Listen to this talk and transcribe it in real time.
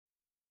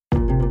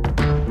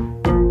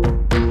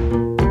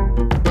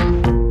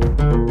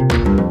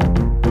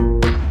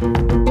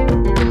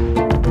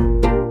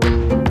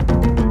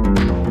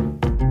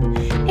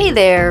Hey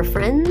there,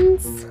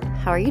 friends.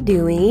 How are you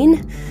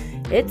doing?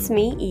 It's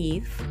me,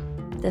 Eve.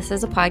 This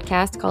is a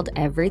podcast called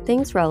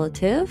Everything's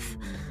Relative.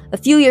 A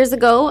few years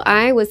ago,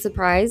 I was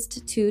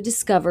surprised to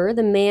discover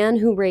the man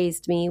who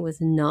raised me was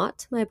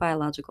not my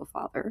biological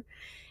father.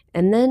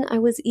 And then I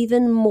was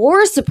even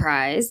more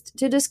surprised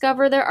to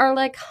discover there are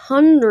like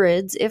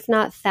hundreds, if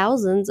not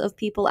thousands, of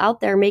people out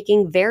there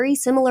making very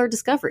similar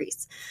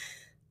discoveries.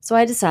 So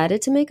I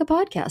decided to make a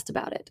podcast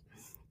about it.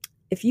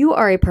 If you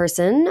are a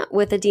person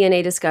with a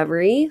DNA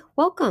discovery,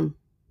 welcome.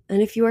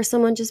 And if you are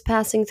someone just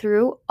passing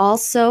through,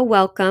 also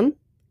welcome.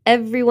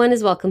 Everyone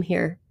is welcome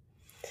here.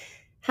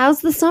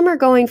 How's the summer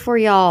going for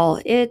y'all?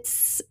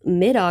 It's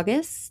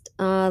mid-August.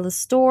 The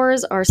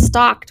stores are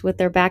stocked with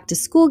their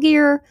back-to-school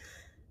gear,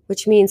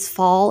 which means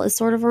fall is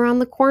sort of around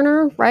the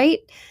corner, right?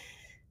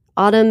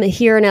 Autumn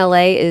here in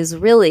LA is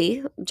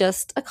really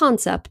just a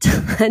concept,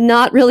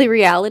 not really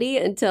reality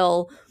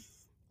until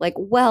like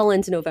well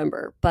into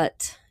November.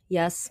 But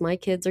yes, my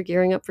kids are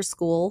gearing up for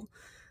school.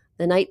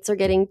 The nights are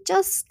getting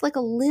just like a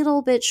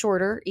little bit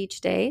shorter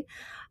each day.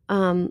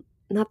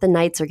 Not the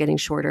nights are getting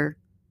shorter.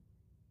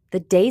 The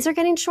days are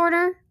getting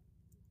shorter.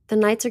 The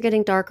nights are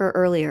getting darker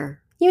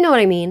earlier. You know what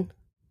I mean.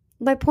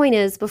 My point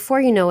is,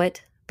 before you know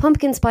it,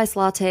 pumpkin spice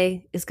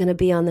latte is going to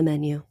be on the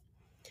menu.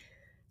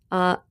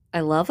 I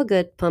love a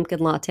good pumpkin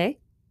latte.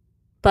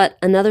 But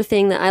another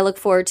thing that I look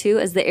forward to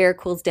as the air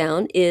cools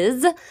down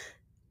is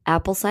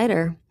apple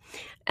cider.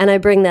 And I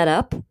bring that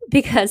up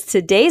because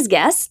today's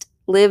guest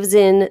lives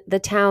in the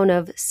town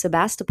of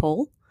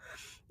Sebastopol.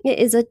 It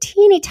is a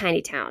teeny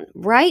tiny town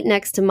right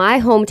next to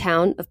my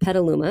hometown of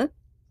Petaluma.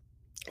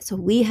 So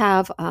we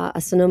have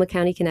a Sonoma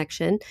County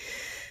connection.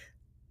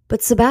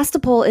 But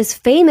Sebastopol is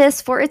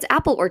famous for its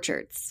apple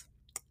orchards.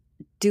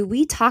 Do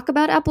we talk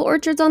about apple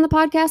orchards on the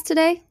podcast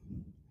today?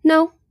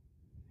 No,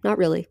 not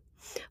really.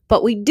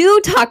 But we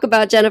do talk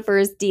about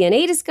Jennifer's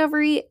DNA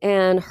discovery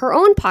and her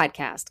own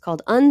podcast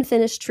called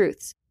Unfinished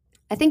Truths.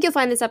 I think you'll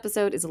find this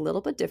episode is a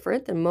little bit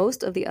different than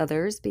most of the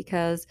others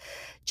because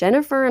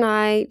Jennifer and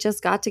I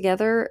just got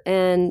together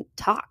and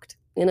talked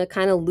in a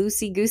kind of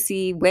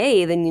loosey-goosey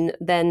way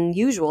than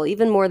usual,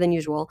 even more than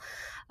usual,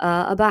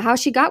 about how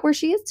she got where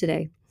she is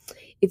today.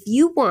 If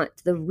you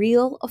want the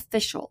real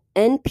official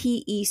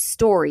NPE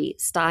story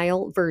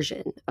style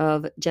version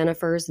of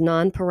Jennifer's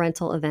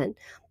non-parental event,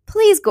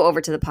 please go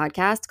over to the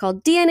podcast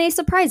called DNA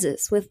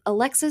Surprises with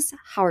Alexis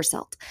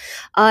Hauerselt.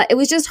 It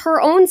was just her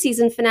own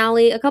season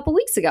finale a couple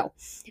weeks ago.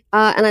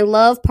 And I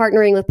love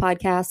partnering with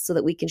podcasts so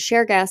that we can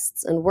share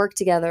guests and work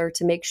together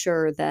to make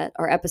sure that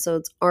our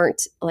episodes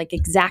aren't like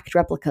exact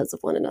replicas of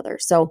one another.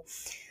 So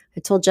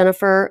I told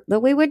Jennifer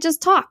that we would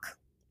just talk.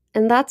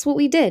 And that's what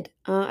we did.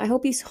 I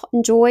hope you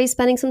enjoy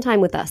spending some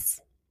time with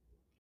us.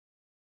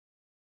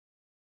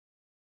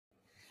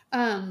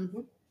 I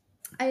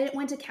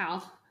went to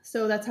Cal.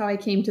 So that's how I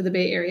came to the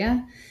Bay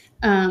Area.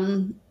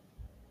 And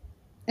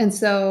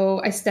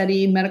so I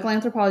studied medical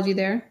anthropology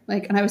there.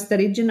 And I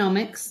studied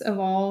genomics of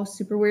all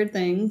super weird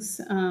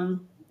things.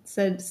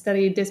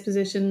 Studied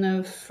disposition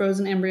of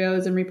frozen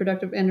embryos and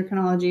reproductive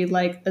endocrinology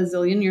like a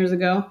zillion years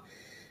ago,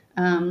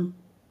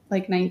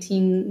 like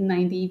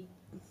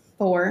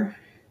 1994.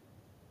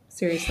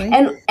 Seriously.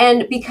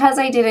 And because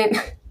I didn't,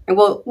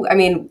 well, I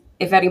mean,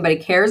 if anybody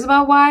cares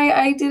about why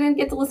I didn't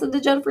get to listen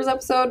to Jennifer's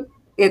episode,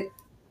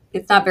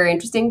 it's not very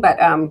interesting, but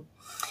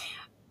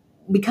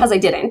because I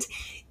didn't,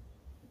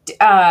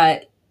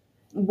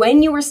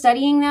 when you were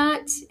studying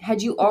that,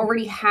 had you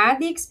already had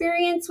the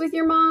experience with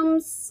your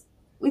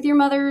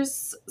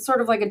mother's sort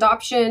of like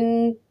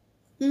adoption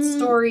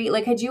story?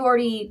 Like, had you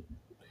already,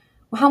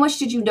 how much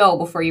did you know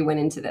before you went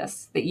into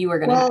this that you were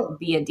going to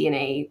be a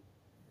DNA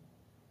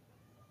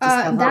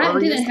that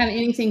didn't have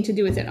anything to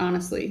do with it,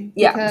 honestly.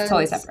 Yeah, it's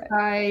totally separate.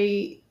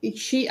 I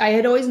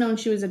had always known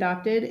she was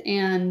adopted,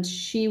 and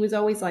she was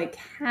always like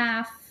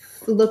half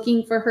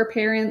looking for her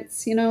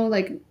parents,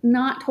 like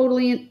not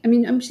totally. I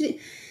mean, I'm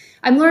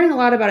learning a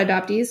lot about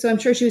adoptees, so I'm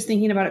sure she was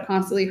thinking about it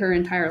constantly her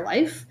entire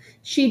life.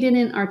 She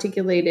didn't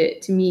articulate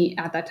it to me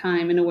at that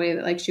time in a way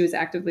that like she was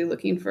actively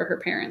looking for her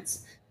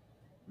parents.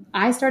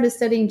 I started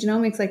studying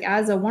genomics like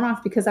as a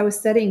one-off because I was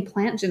studying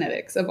plant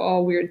genetics of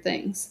all weird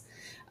things.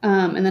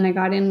 And then I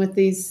got in with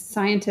these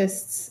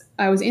scientists.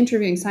 I was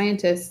interviewing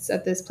scientists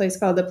at this place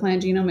called the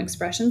Plant Genome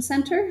Expression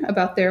Center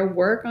about their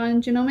work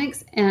on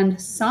genomics. And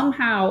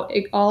somehow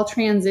it all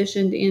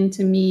transitioned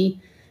into me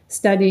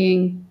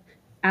studying,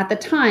 at the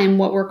time,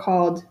 what were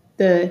called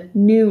the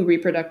new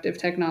reproductive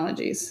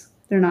technologies.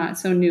 They're not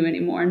so new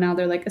anymore. Now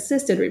they're like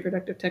assisted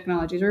reproductive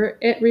technologies or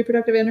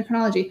reproductive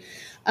endocrinology.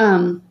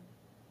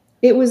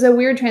 It was a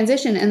weird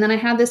transition. And then I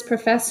had this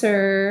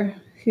professor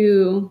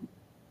who,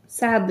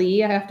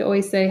 sadly, I have to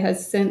always say,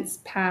 has since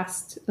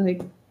passed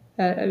like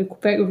at a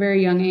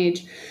very young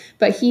age.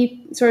 But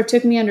he sort of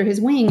took me under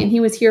his wing, and he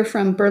was here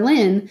from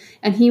Berlin,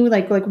 and he would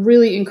like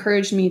really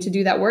encouraged me to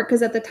do that work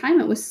because at the time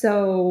it was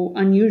so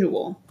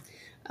unusual.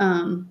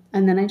 And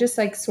then I just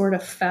like sort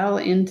of fell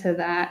into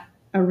that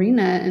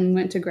arena and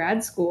went to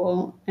grad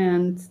school,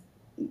 and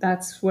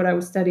that's what I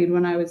studied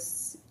when I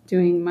was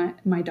doing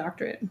my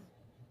doctorate.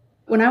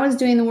 When I was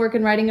doing the work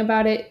and writing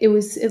about it, it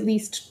was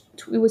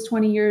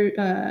 20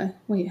 years.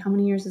 Wait, how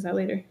many years is that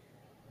later?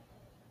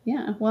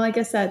 Yeah, well, I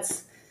guess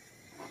that's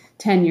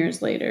 10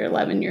 years later,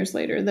 11 years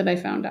later that I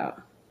found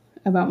out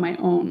about my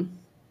own,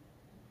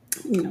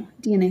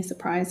 DNA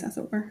surprise, as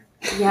it were.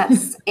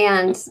 Yes.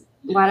 And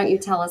why don't you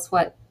tell us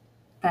what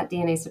that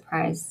DNA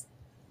surprise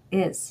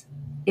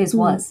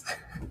was?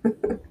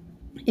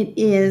 It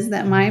is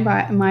that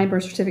my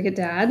birth certificate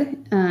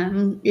dad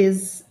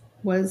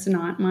was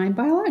not my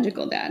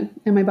biological dad.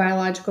 And my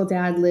biological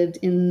dad lived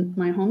in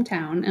my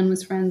hometown and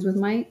was friends with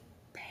my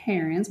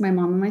parents, my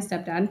mom and my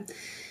stepdad,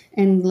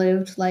 and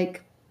lived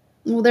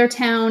their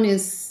town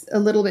is a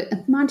little bit,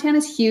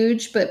 Montana's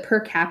huge, but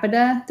per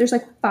capita, there's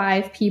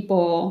 5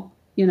 people,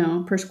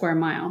 per square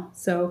mile.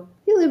 So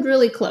he lived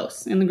really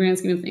close in the grand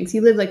scheme of things. He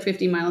lived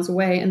 50 miles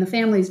away, and the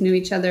families knew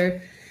each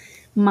other.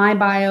 My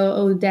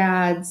bio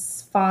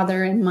dad's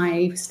father and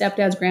my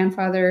stepdad's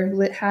grandfather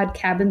had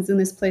cabins in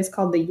this place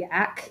called the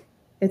Yak.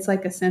 It's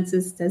a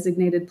census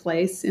designated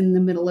place in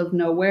the middle of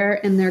nowhere,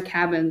 and their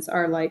cabins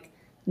are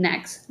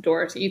next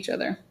door to each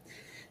other.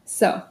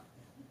 So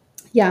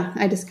yeah,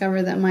 I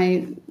discovered that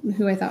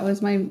who I thought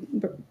was my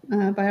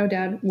bio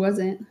dad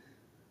wasn't.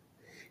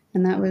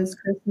 And that was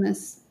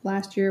Christmas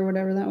last year,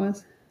 whatever that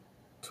was.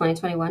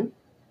 2021?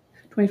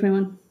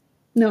 2021.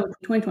 No,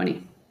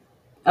 2020.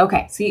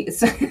 Okay.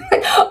 So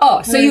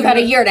you've had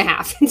a year and a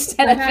half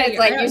instead of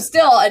you're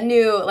still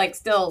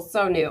still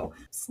so new.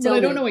 Still, I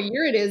don't know what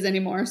year it is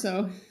anymore,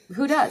 so.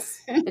 Who does?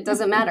 It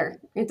doesn't matter.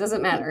 It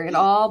doesn't matter. It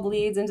all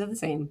bleeds into the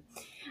same,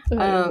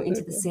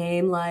 into the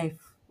same life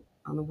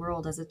on the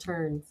world as it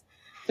turns.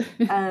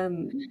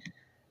 And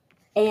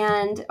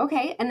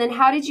then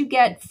how did you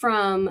get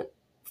from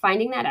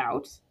finding that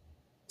out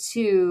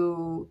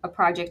to a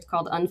project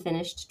called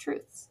Unfinished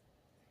Truths?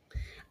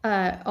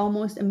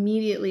 Almost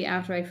immediately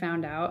after I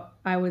found out,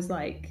 I was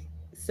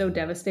so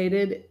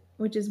devastated,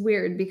 which is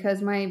weird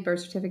because my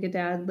birth certificate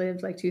dad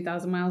lived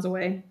 2,000 miles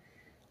away.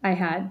 I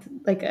had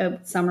a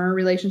summer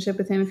relationship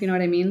with him, if you know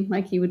what I mean.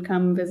 He would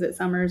come visit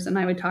summers and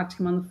I would talk to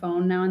him on the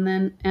phone now and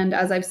then. And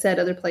as I've said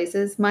other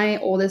places, my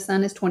oldest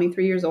son is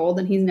 23 years old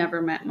and he's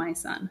never met my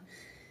son,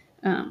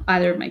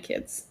 either of my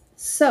kids.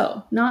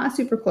 So not a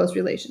super close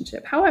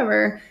relationship.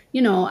 However,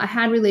 I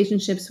had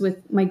relationships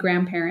with my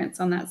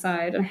grandparents on that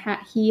side.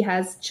 He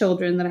has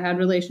children that I had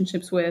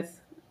relationships with.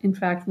 In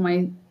fact,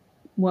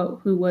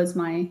 who was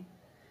my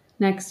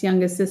next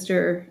youngest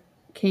sister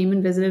came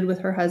and visited with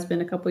her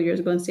husband a couple of years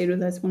ago and stayed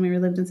with us when we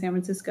lived in San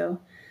Francisco.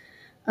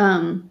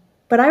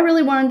 But I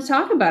really wanted to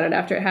talk about it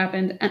after it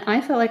happened. And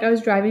I felt like I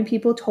was driving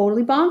people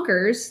totally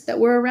bonkers that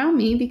were around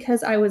me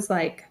because I was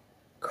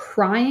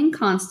crying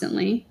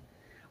constantly.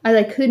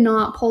 I could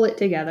not pull it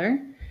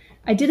together.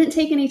 I didn't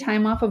take any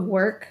time off of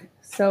work.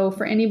 So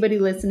for anybody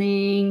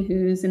listening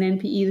who's an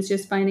NPE that's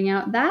just finding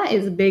out, that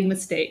is a big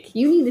mistake.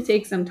 You need to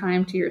take some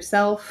time to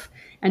yourself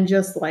and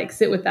just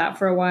sit with that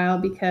for a while,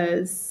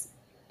 because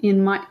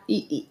in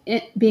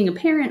being a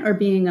parent or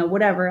being a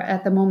whatever,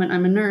 at the moment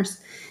I'm a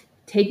nurse,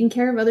 taking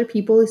care of other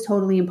people is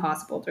totally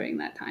impossible during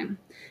that time.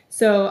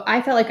 So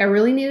I felt I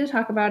really needed to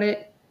talk about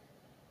it,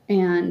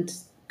 and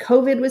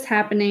COVID was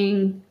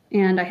happening.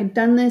 And I had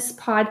done this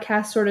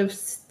podcast sort of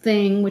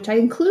thing, which I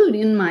include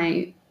in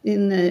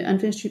the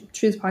Unfinished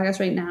Truths podcast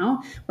right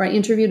now, where I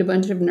interviewed a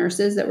bunch of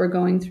nurses that were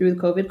going through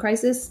the COVID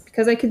crisis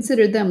because I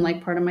considered them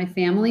part of my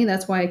family.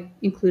 That's why I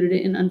included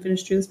it in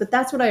Unfinished Truths. But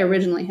that's what I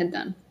originally had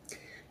done.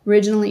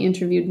 Originally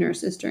interviewed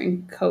nurses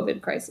during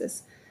COVID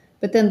crisis.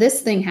 But then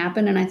this thing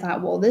happened and I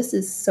thought, well, this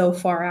is so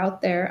far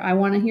out there. I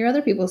want to hear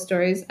other people's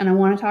stories and I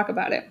want to talk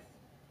about it.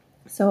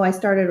 So I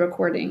started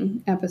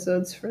recording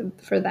episodes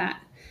for that.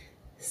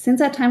 Since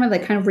that time, I've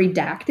kind of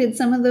redacted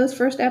some of those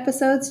first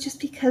episodes just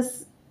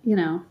because,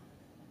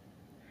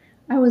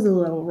 I was a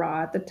little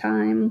raw at the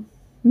time.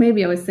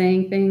 Maybe I was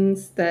saying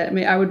things that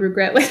I would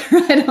regret later.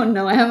 I don't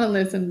know. I haven't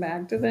listened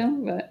back to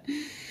them, but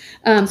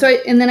and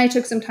then I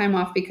took some time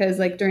off because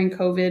during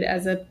COVID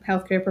as a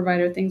healthcare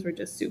provider, things were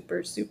just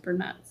super, super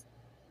nuts.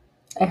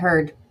 I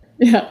heard.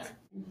 Yeah.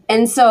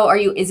 And so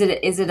is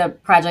it a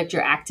project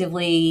you're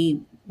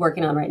actively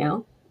working on right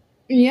now?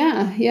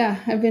 Yeah.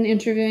 I've been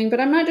interviewing,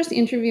 but I'm not just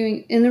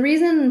interviewing. And the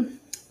reason,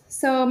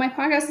 so my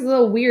podcast is a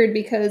little weird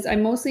because I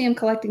mostly am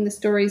collecting the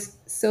stories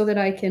so that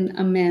I can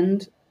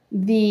amend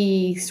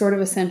the sort of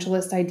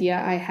essentialist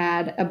idea I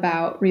had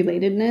about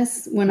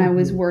relatedness when I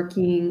was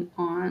working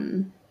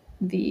on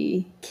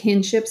the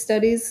kinship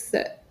studies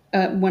that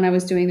when I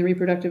was doing the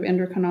reproductive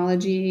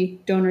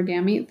endocrinology donor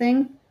gamete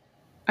thing.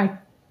 I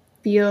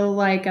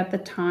feel at the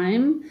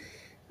time,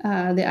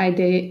 the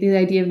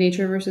idea of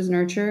nature versus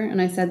nurture,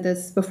 and I said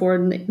this before,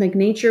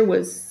 nature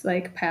was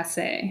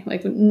passe,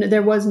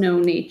 there was no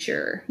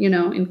nature,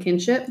 in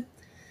kinship,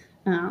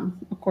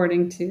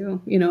 according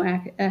to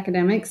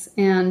academics,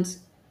 and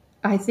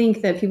I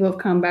think that people have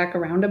come back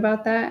around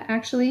about that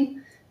actually,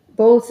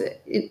 both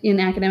in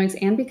academics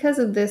and because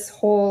of this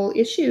whole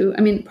issue.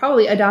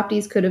 Probably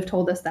adoptees could have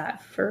told us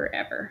that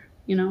forever,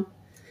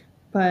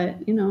 but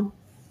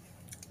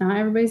not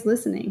everybody's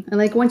listening. And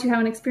like once you have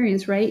an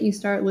experience, right, you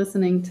start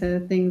listening to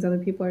things other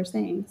people are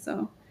saying.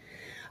 So,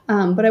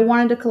 but I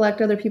wanted to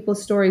collect other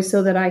people's stories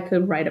so that I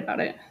could write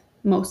about it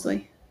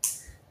mostly.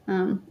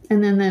 And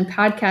then the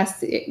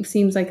podcast, it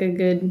seems like a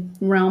good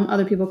realm.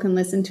 Other people can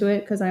listen to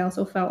it because I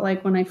also felt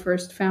like when I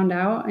first found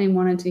out, I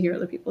wanted to hear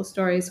other people's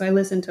stories. So I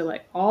listened to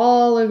like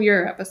all of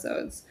your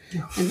episodes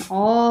and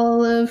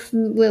all of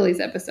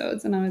Lily's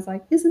episodes. And I was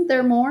like, isn't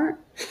there more?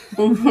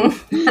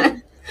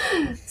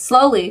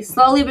 Slowly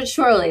but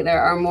surely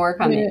there are more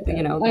coming. Yeah,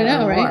 you know, I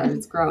know, right? more.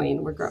 It's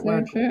growing. We're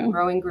a true.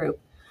 growing group.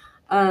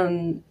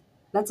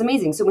 That's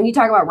amazing. So when you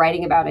talk about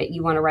writing about it,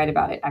 you want to write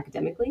about it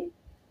academically?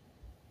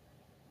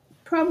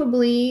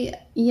 Probably,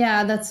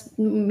 yeah, that's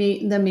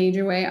the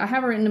major way. I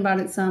have written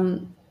about it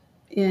some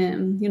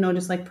in,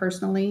 just like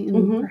personally,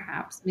 and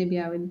perhaps maybe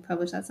I would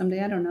publish that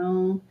someday. I don't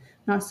know.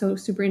 Not so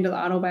super into the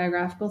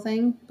autobiographical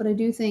thing, but I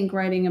do think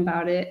writing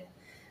about it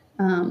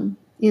in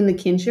the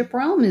kinship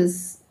realm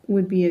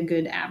would be a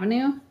good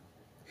avenue.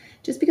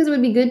 Just because it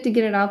would be good to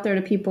get it out there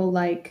to people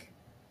that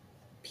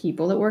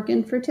work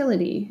in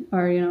fertility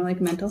or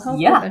like mental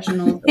health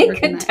professionals.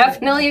 It could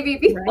definitely be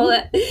people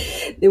that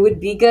it would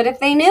be good if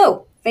they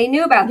knew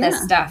about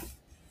this stuff.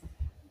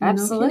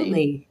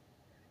 Absolutely.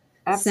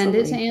 Send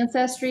it to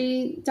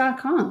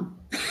ancestry.com.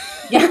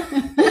 Yeah.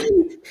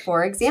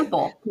 For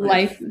example,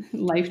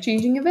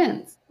 life-changing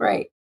events.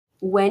 Right.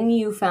 When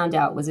you found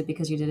out, was it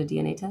because you did a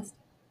DNA test?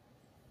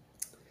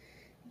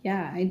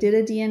 Yeah, I did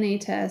a DNA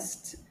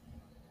test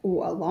a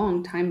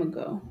long time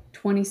ago,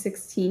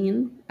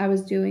 2016. I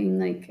was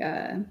doing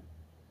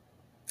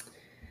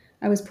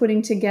I was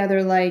putting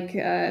together like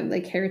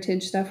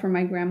heritage stuff for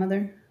my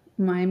grandmother,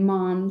 my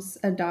mom's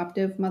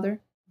adoptive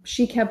mother.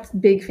 She kept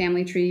big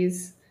family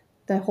trees.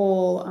 The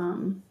whole,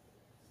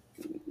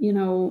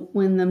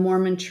 when the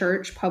Mormon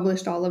Church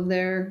published all of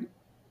their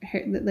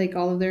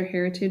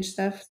heritage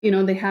stuff,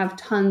 they have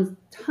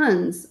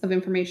tons of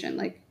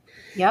information.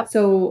 Yep.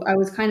 So I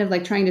was kind of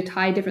like trying to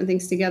tie different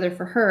things together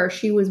for her.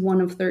 She was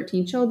one of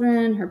 13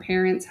 children. Her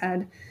parents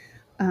had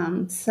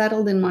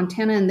settled in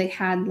Montana, and they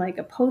had like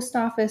a post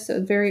office.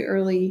 So very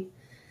early,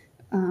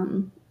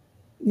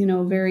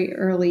 very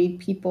early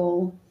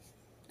people,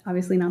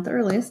 obviously not the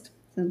earliest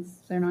since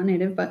they're not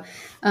native, but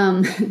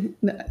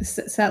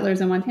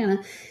settlers in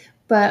Montana.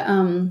 But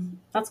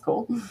that's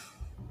cool.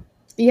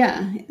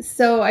 Yeah.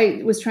 So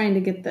I was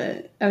trying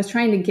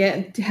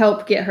to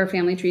help get her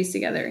family trees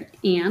together.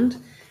 And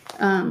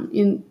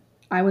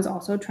I was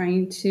also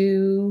trying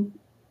to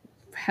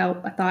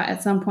help. I thought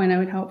at some point I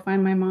would help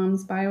find my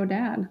mom's bio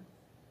dad.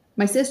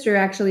 My sister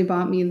actually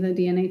bought me the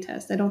DNA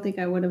test. I don't think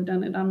I would have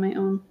done it on my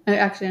own.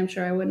 Actually, I'm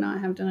sure I would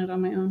not have done it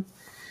on my own.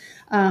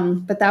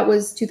 But that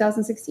was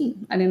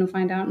 2016. I didn't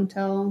find out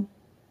until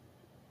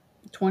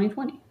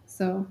 2020.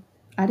 So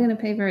I didn't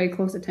pay very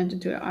close attention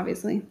to it,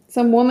 obviously.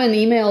 Some woman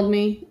emailed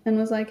me and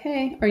was like,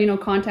 hey, or,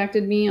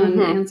 contacted me on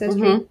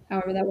Ancestry,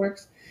 however that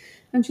works.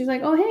 And she's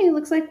like, oh, hey, it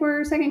looks like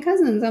we're second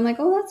cousins. I'm like,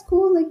 oh, that's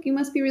cool. Like, you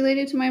must be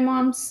related to my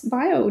mom's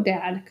bio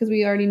dad, because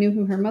we already knew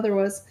who her mother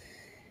was.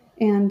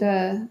 And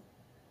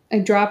I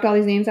dropped all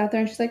these names out there,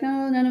 and she's like,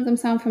 no, none of them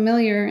sound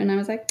familiar. And I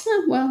was like,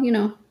 oh, well, she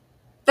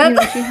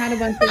had a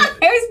bunch of... I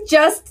was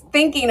just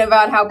thinking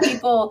about how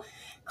people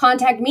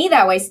contact me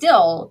that way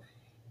still.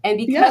 And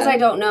because I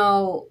don't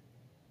know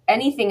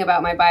anything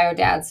about my bio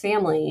dad's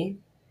family,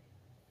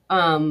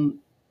 I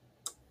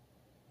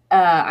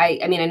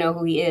mean, I know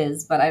who he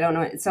is, but I don't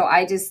know. So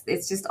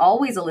it's just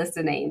always a list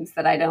of names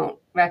that I don't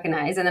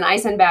recognize. And then I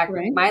send back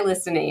my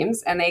list of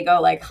names, and they go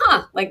like,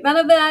 like none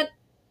of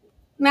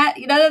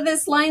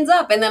this lines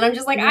up. And then I'm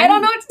just like, I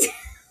don't know what to do.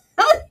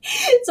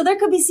 So there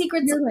could be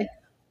secrets.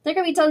 There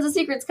could be tons of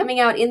secrets coming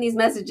out in these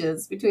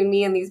messages between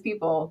me and these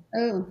people.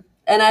 Oh.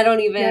 And I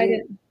don't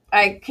even,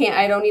 I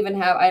don't even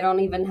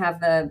have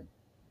the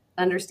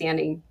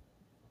understanding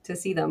to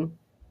see them.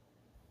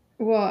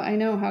 Well, I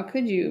know. How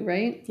could you,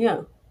 right?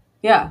 Yeah.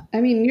 Yeah.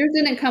 I mean, yours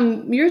didn't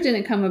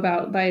come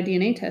about by a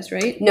DNA test,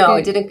 right? No,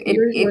 it didn't.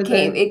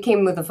 It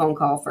came with a phone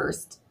call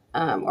first,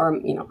 or,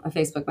 a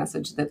Facebook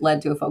message that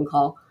led to a phone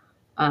call.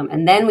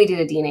 And then we did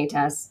a DNA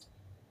test.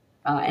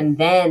 And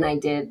then I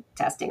did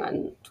testing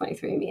on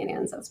 23andMe and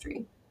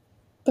Ancestry.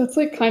 That's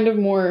like kind of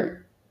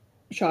more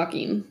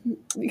shocking,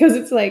 because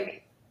it's like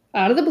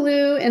out of the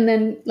blue, and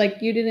then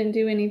like you didn't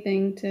do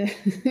anything to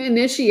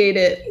initiate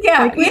it.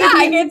 Yeah, like,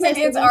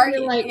 it's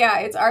arguable. Like,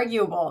 it's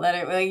arguable that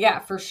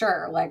it, for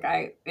sure. Like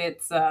I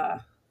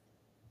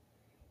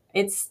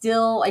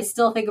still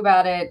think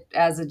about it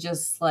as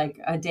just like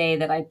a day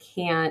that I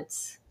can't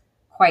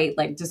quite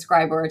like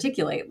describe or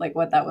articulate like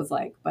what that was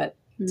like, but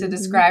to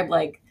describe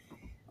like,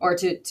 or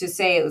to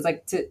say it was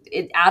like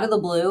out of the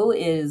blue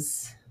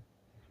is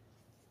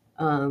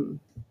a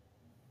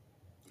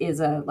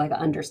like an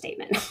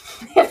understatement,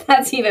 if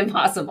that's even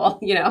possible,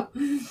 Well,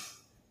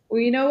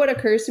 what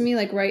occurs to me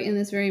like right in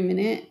this very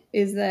minute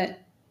is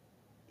that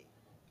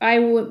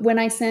when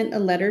I sent a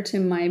letter to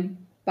my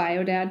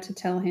bio dad to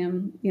tell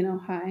him,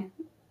 hi,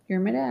 you're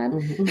my dad.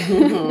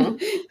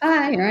 Mhm.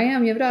 Hi, here I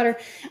am. You have a daughter.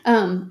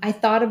 I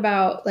thought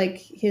about like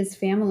his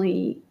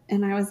family,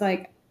 and I was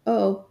like,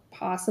 oh,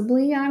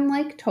 possibly I'm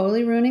like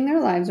totally ruining their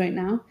lives right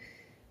now,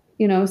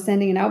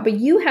 sending it out. But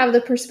you have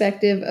the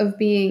perspective of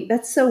being,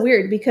 that's so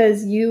weird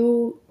because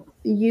you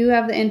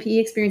have the NPE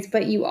experience,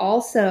 but you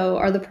also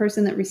are the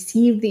person that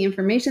received the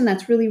information.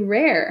 That's really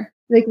rare.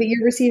 Like that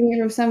you're receiving it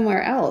from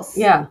somewhere else.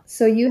 Yeah.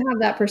 So you have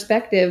that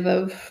perspective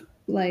of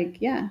like,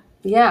 yeah.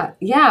 Yeah.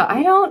 Yeah.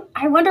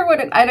 I wonder what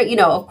I don't,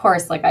 of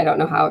course, like, I don't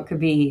know how it could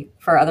be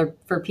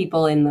for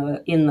people in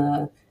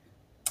the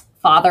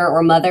father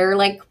or mother,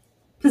 like,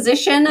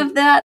 position of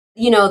that,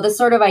 the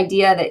sort of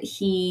idea that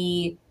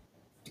he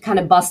kind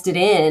of busted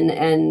in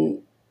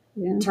and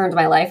turned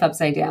my life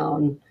upside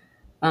down.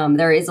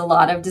 There is a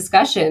lot of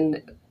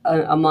discussion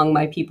among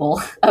my people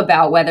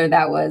about whether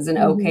that was an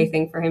okay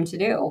thing for him to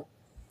do,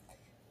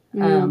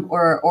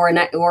 or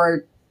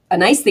a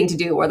nice thing to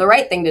do, or the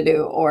right thing to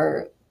do,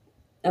 or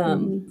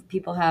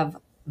people have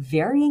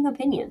varying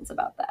opinions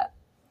about that.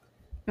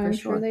 I'm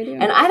sure they do.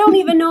 And I don't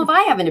even know if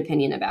I have an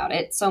opinion about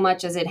it so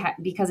much as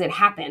because it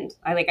happened.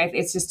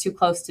 It's just too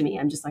close to me.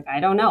 I'm just like, I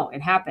don't know.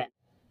 It happened.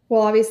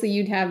 Well, obviously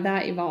you'd have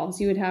that evolves.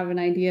 You would have an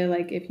idea,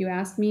 like if you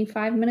asked me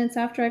 5 minutes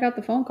after I got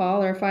the phone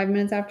call or 5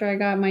 minutes after I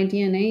got my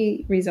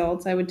DNA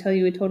results, I would tell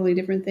you a totally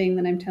different thing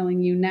than I'm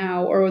telling you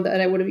now, or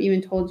that I would have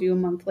even told you a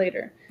month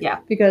later. Yeah.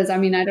 Because I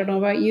don't know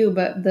about you,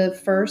 but the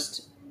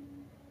first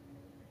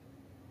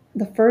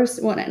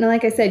one, and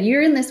like I said,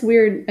 you're in this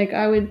weird,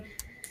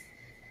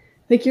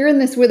 you're in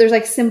this where there's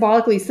like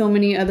symbolically so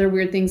many other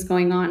weird things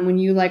going on when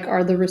you like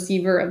are the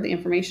receiver of the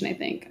information. I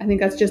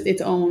think that's just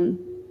its own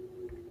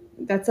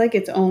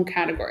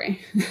category.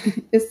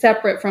 It's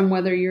separate from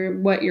what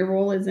your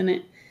role is in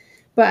it.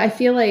 But I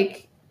feel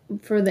like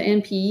for the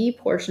NPE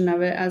portion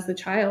of it as the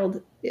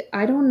child,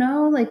 I don't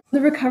know, like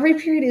the recovery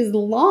period is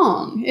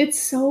long. It's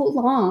so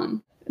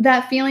long.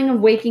 That feeling of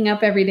waking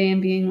up every day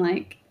and being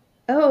like,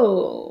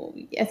 oh,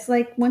 it's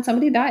like when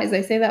somebody dies,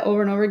 I say that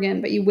over and over again,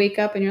 but you wake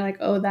up and you're like,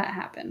 oh, that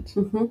happened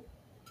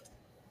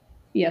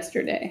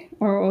yesterday,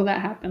 or oh,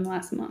 that happened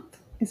last month.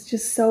 It's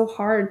just so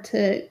hard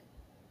to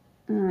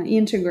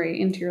integrate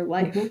into your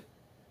life.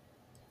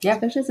 Yeah.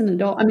 Especially as an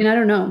adult. I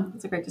don't know.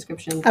 That's a great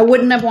description. I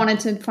wouldn't have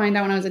wanted to find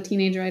out when I was a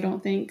teenager, I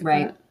don't think.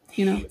 Right.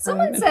 But,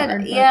 someone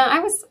said,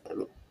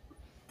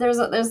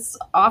 there's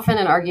often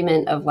an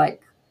argument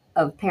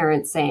of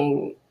parents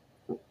saying,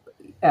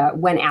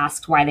 when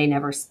asked why they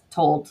never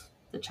told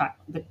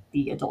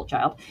the adult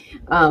child,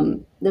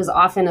 there's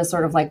often a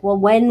sort of like, well,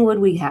 when would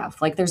we have?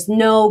 Like, there's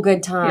no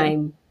good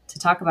time to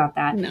talk about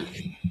that. No.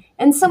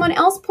 And someone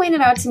else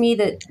pointed out to me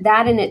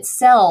that in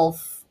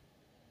itself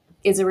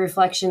is a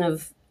reflection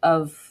of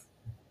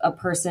a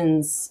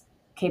person's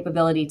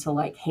capability to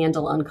like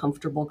handle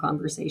uncomfortable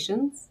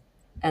conversations,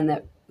 and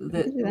that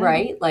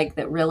right, like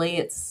that really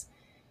it's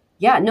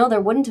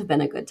there wouldn't have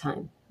been a good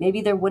time.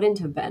 Maybe there wouldn't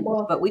have been,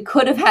 but we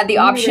could have had the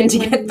option to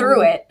get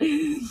through it.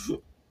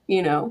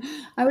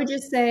 I would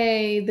just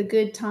say the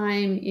good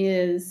time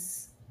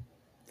is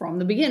from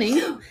the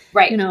beginning.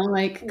 Right. Come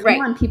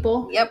on,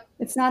 people. Yep.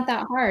 It's not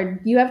that hard.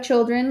 You have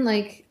children.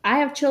 Like, I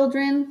have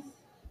children.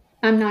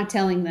 I'm not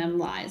telling them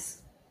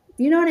lies.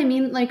 You know what I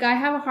mean? Like, I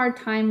have a hard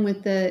time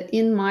with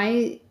in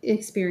my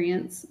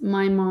experience,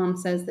 my mom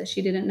says that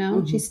she didn't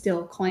know. She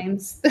still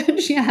claims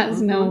that she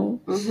has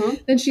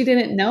that she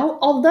didn't know.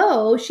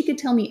 Although she could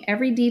tell me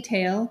every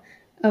detail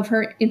of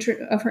her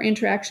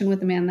interaction with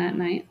the man that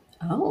night.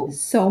 Oh.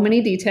 So many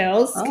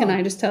details. Oh. Can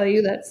I just tell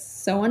you that's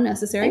so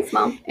unnecessary? Thanks,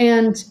 Mom.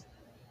 And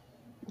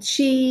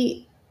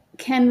she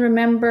can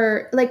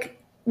remember, like,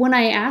 when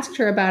I asked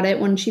her about it,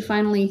 when she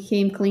finally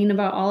came clean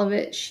about all of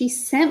it, she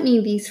sent me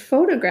these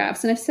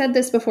photographs. And I've said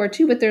this before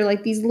too, but they're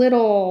like these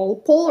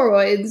little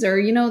Polaroids,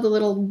 or, the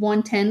little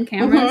 110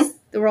 cameras.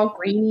 They were all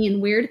grainy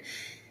and weird.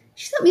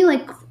 She sent me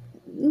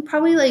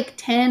probably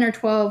 10 or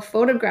 12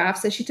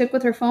 photographs that she took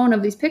with her phone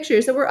of these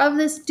pictures that were of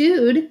this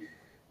dude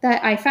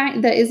that I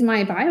find that is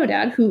my bio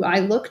dad, who I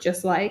look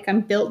just like,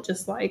 I'm built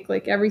just like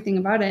everything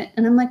about it.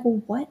 And I'm like,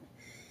 well, what?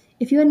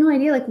 If you had no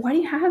idea, why do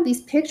you have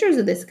these pictures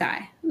of this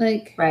guy?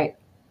 Right.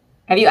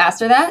 Have you asked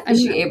her that? Is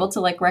she able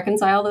to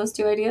reconcile those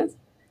two ideas?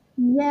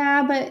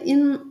 Yeah, but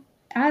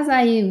as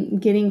I'm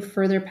getting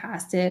further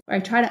past it, I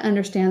try to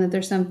understand that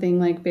there's something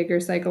bigger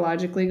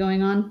psychologically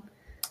going on.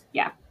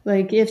 Yeah.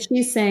 If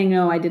she's saying,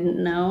 "Oh, I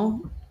didn't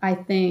know," I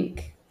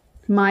think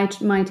my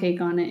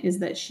take on it is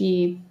that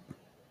she,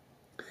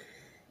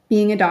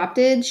 being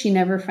adopted, she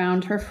never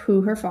found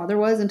who her father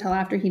was until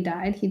after he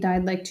died. He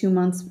died 2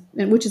 months,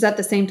 which is at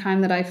the same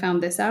time that I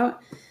found this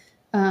out.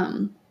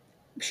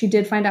 She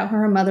did find out who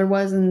her mother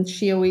was, and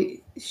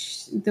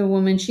the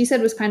woman she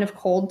said was kind of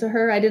cold to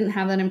her. I didn't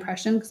have that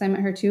impression because I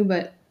met her too,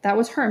 but that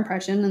was her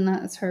impression, and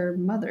that's her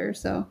mother.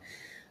 So,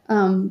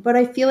 but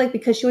I feel like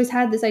because she always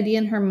had this idea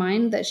in her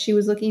mind that she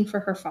was looking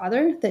for her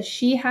father, that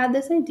she had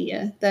this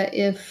idea that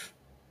if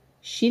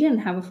she didn't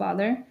have a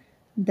father,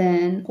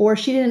 or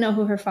she didn't know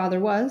who her father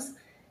was,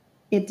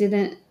 it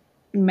didn't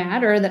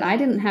matter that I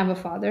didn't have a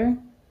father.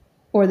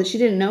 or that she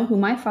didn't know who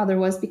my father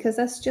was, because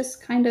that's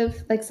just kind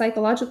of like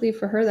psychologically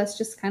for her, that's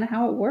just kind of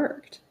how it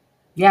worked.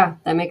 Yeah,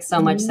 that makes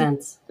so much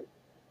sense.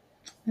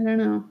 I don't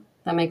know.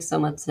 That makes so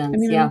much sense. I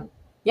mean, Yeah.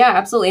 Yeah,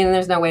 absolutely. And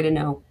there's no way to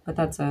know, but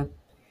that's an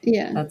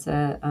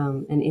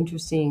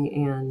interesting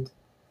and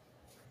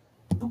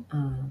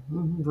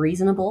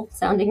reasonable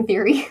sounding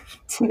theory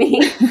to me.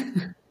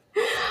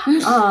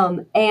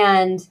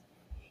 And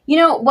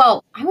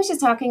well, I was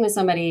just talking with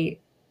somebody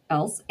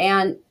else,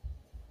 and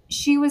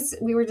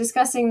we were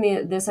discussing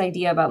this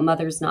idea about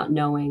mothers not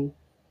knowing.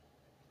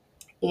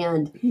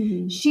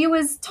 And she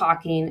was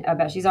talking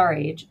about, she's our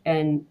age,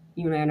 and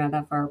you and I are not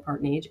that far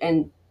apart in age.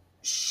 And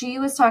she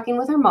was talking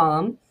with her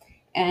mom,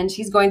 and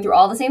she's going through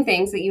all the same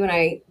things that you and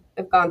I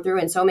have gone through,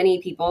 and so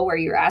many people, where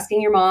you're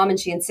asking your mom and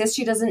she insists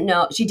she doesn't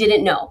know. She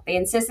didn't know. They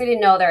insist they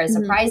didn't know. They're as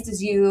surprised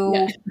as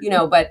you,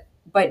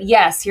 but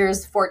yes,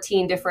 here's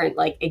 14 different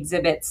like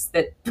exhibits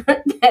that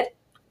put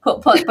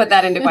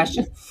that into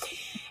question.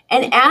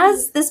 And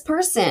as this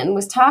person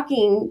was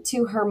talking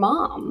to her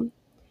mom,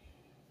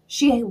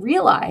 she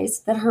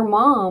realized that her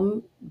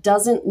mom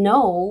doesn't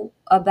know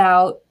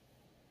about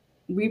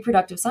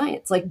reproductive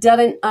science, like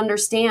doesn't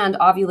understand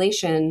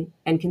ovulation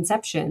and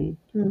conception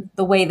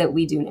the way that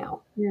we do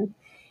now. Yeah.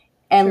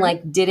 And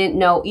like didn't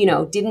know,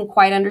 didn't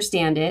quite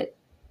understand it.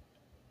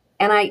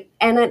 And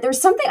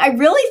there's something, I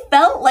really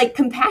felt like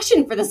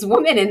compassion for this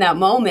woman in that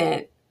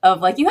moment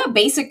of like, she had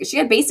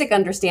basic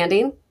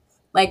understanding,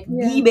 like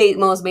the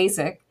most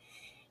basic.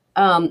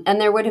 And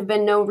there would have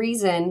been no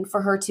reason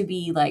for her to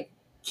be like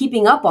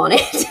keeping up on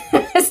it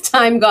as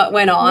time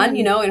went on,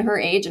 in her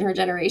age and her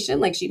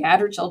generation. Like she'd had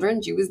her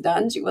children, she was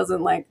done. She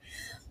wasn't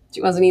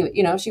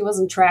even, she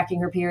wasn't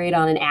tracking her period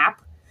on an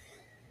app.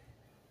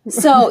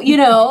 So,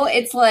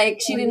 it's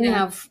like she didn't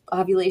have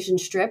ovulation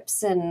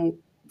strips and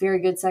very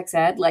good sex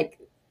ed, like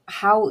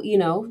how,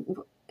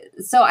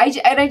 so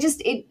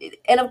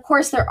and of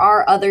course there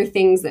are other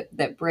things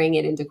that bring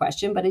it into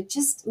question, but it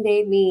just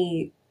made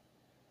me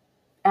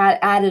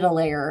added a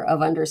layer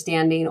of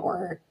understanding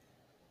or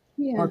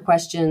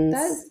questions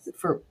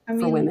for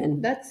women.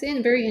 That's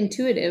very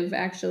intuitive,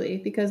 actually,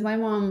 because my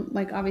mom,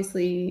 like,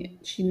 obviously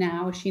she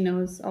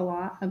knows a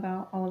lot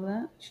about all of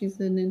that. She's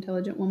an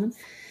intelligent woman,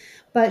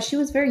 but she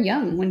was very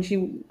young when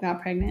she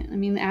got pregnant. I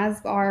mean, as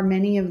are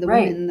many of the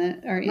women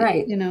that are,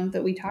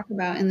 that we talk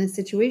about in this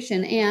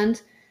situation. And,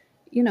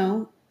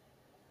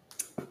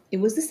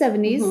 it was the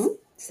 70s.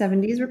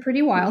 70s were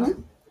pretty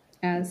wild,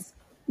 as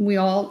we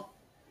all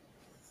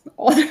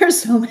there are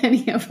so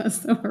many of us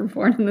that were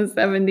born in the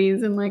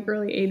 70s and like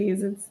early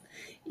 80s. It's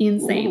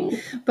insane.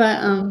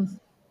 But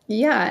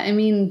I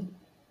mean,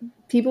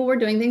 people were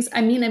doing things. I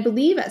mean, I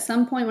believe at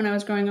some point when I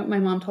was growing up, my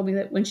mom told me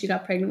that when she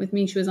got pregnant with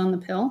me, she was on the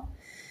pill.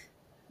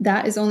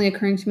 That is only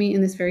occurring to me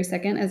in this very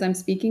second as I'm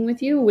speaking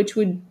with you, which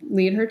would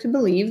lead her to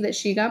believe that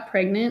she got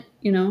pregnant,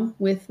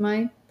 with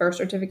my birth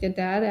certificate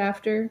dad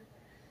after,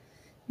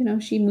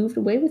 she moved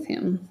away with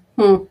him.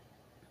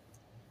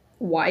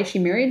 Why she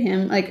married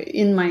him, like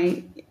in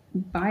my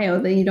bio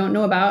that you don't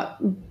know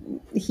about,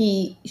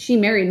 she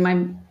married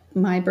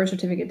my birth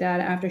certificate dad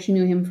after she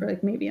knew him for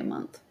like maybe a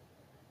month,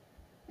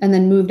 and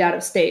then moved out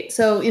of state.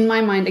 So in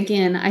my mind,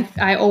 again,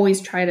 I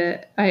always try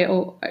to I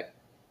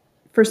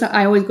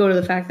always go to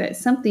the fact that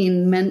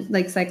something meant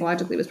like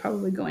psychologically was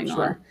probably going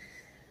on,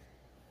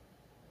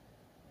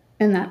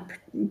 and that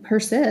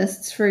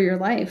persists for your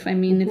life. I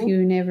mean, if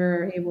you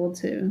never are able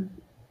to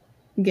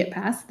get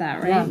past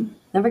that, right?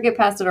 Never get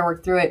past it or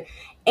work through it,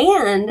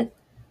 and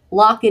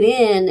lock it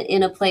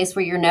in a place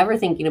where you're never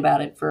thinking about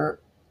it for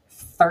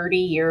 30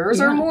 years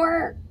or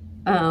more.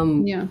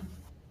 I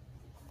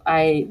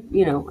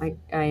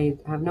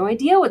have no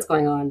idea what's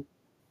going on.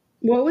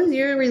 What was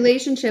your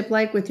relationship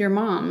like with your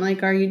mom? Like,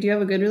 do you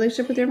have a good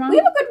relationship with your mom?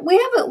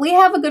 We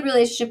have a good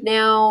relationship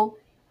now,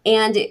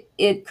 and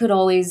it could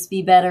always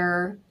be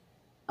better.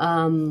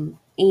 And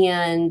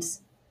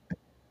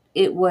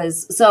it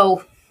was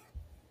so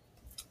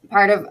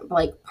part of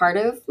my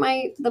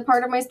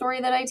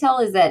story that I tell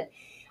is that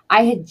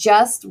I had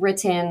just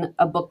written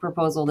a book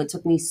proposal that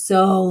took me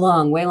so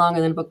long, way longer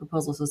than a book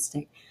proposal was supposed to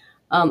take,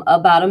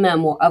 about a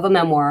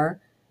memoir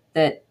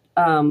that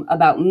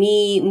about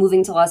me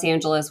moving to Los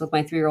Angeles with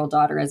my 3-year-old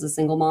daughter as a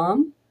single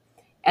mom.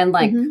 And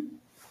like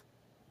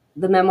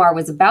the memoir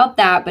was about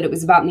that, but it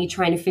was about me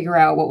trying to figure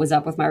out what was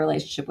up with my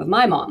relationship with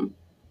my mom.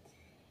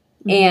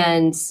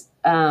 And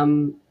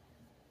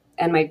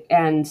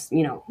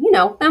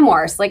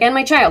memoirs, like, and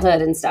my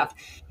childhood and stuff.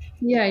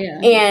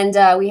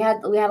 And we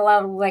had a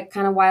lot of like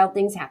kind of wild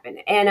things happen,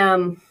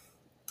 and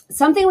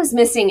something was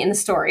missing in the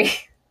story,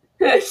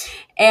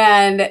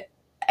 and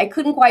I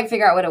couldn't quite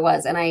figure out what it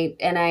was. But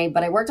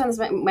I worked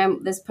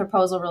on this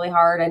proposal really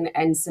hard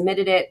and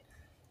submitted it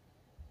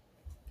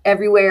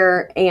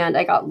everywhere, and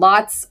I got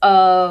lots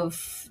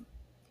of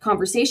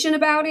conversation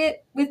about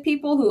it with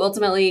people who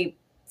ultimately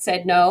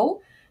said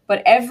no,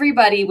 but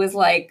everybody was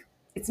like,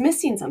 it's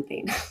missing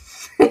something.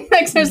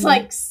 Like there's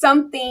like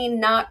something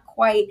not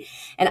quite,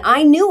 and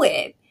I knew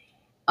it.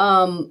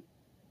 And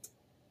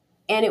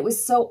it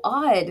was so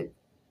odd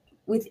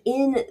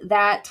within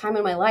that time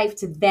in my life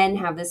to then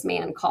have this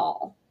man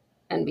call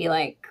and be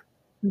like,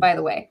 by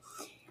the way.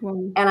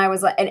 Well, And I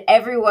was like, and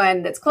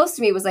everyone that's close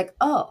to me was like,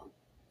 oh,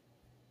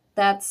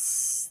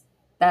 that's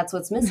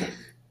what's missing.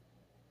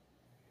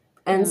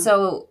 And Yeah.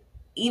 so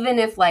even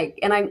if like,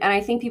 and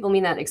I think people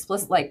mean that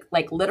explicit,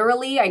 like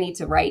literally I need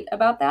to write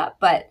about that,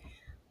 but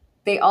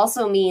they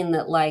also mean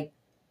that like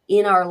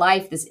in our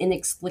life, this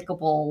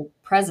inexplicable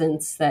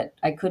presence that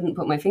I couldn't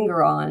put my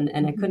finger on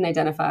and I couldn't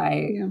identify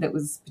Yeah. that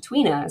was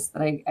between us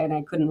that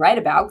I couldn't write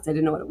about because I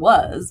didn't know what it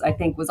was, I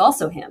think was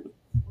also him.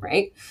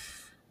 Right.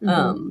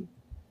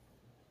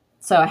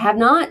 So I have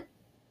not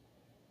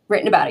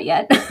written about it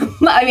yet.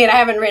 I mean, I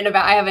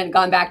haven't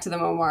gone back to the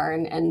memoir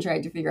and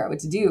tried to figure out what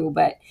to do,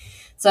 but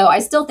so I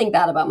still think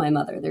that about my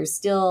mother. There's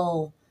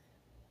still,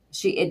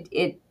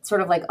 it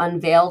sort of like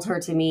unveiled her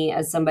to me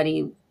as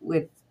somebody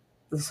with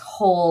this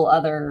whole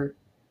other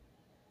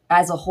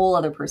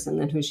person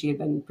than who she had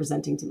been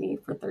presenting to me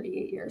for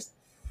 38 years,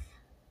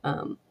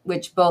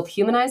 which both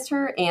humanized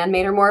her and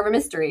made her more of a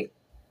mystery.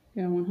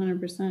 Yeah,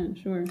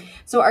 100%, sure.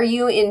 So are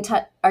you in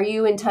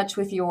touch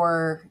with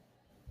your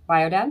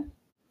bio dad?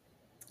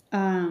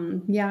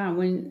 Yeah,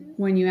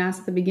 when you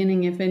asked at the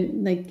beginning if it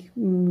like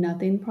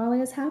nothing probably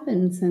has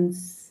happened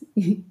since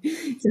since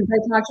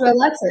I talked to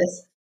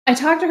Alexis. I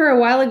talked to her a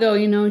while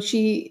ago,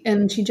 she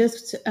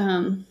just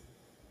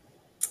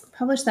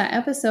published that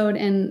episode,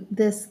 and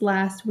this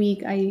last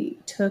week I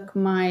took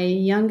my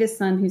youngest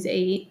son, who's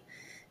 8,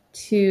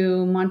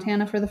 to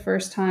Montana for the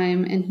first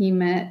time, and he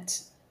met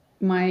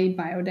my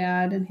bio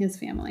dad and his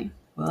family.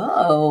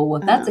 Whoa,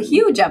 that's a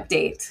huge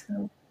update.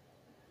 So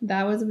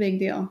that was a big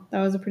deal.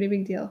 That was a pretty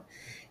big deal.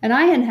 And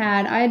I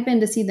had been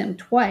to see them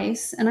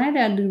twice, and I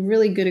had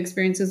really good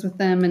experiences with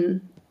them.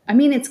 And I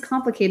mean, it's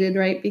complicated,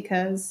 right?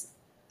 Because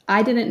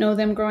I didn't know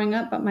them growing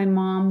up, but my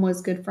mom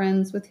was good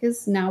friends with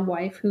his now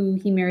wife, who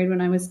he married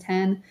when I was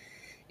 10.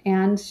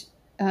 And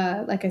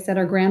like I said,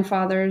 our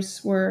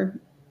grandfathers were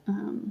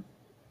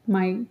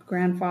my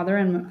grandfather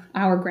and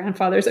our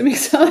grandfathers. It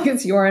makes it sound like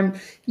it's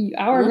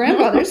our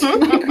grandfathers.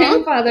 My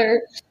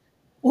grandfather,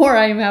 or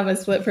I have a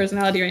split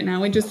personality right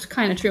now, which is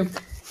kind of true.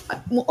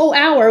 Well,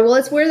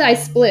 it's where I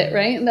split,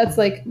 right? That's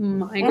like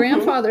my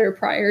grandfather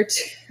prior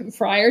to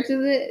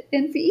the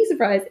NPE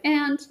surprise,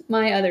 and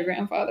my other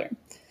grandfather,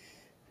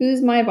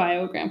 who's my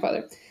bio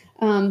grandfather.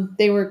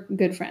 They were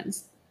good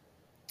friends.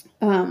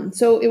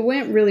 So it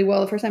went really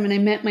well the first time, and I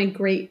met my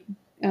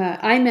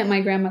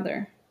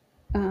grandmother,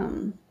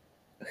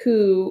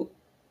 who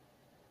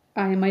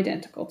I am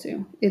identical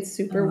to. It's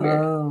super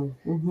weird.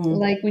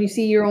 Like when you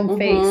see your own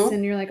face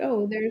and you're like,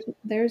 oh,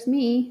 there's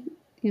me.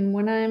 And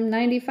when I'm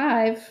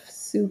 95,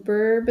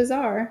 super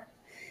bizarre.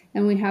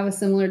 And we have a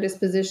similar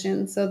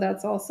disposition. So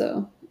that's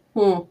also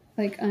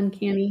like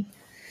uncanny.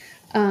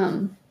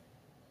 And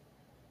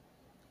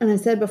I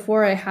said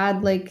before, I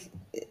had like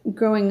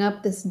growing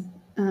up this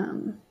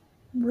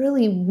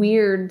really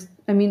weird,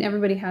 I mean,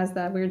 everybody has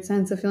that weird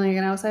sense of feeling like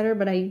an outsider,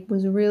 but I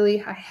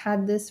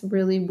had this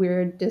really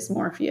weird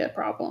dysmorphia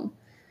problem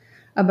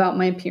about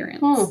my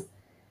appearance.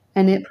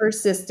 And it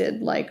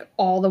persisted like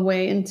all the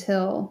way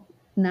until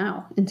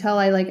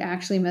I like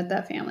actually met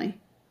that family,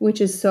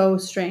 which is so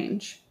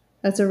strange.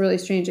 That's a really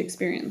strange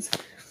experience.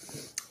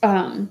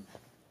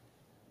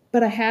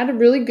 But I had a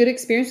really good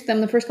experience with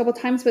them the first couple of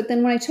times. But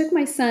then when I took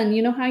my son,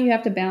 you know how you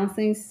have to balance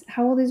things.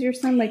 How old is your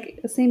son?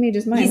 Like the same age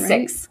as mine, He's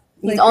right? 6.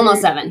 He's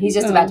almost 7. He's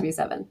just about to be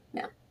 7.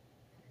 Yeah.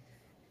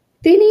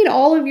 They need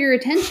all of your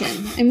attention.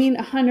 I mean,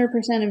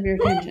 100% of your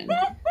attention.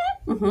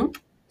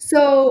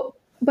 So,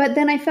 but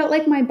then I felt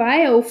like my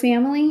bio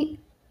family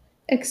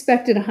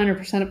expected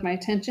 100% of my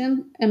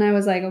attention. And I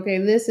was like, okay,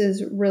 this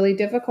is really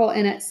difficult.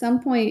 And at some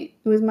point,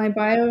 it was my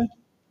bio.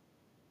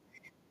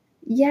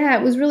 Yeah,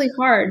 it was really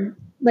hard.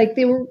 Like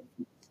they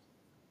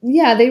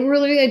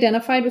really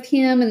identified with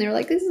him, and they were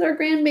like, this is our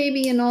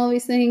grandbaby and all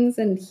these things.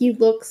 And he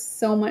looks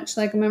so much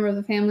like a member of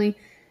the family.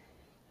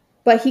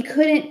 But he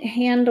couldn't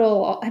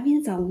handle, I mean,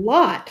 it's a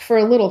lot for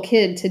a little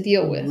kid to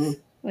deal with.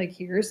 Like,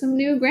 here are some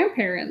new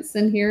grandparents,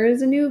 and here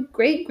is a new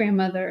great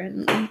grandmother,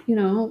 and,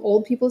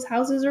 old people's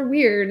houses are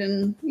weird,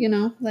 and,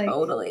 like.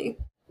 Totally.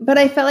 But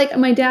I felt like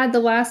my dad, the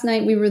last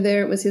night we were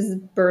there, it was his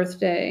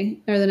birthday,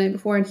 or the night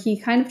before, and he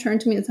kind of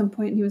turned to me at some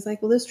point, and he was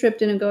like, well, this trip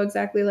didn't go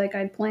exactly like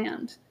I'd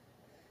planned.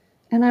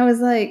 And I was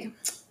like,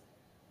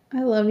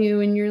 I love you,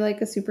 and you're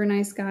like a super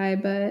nice guy,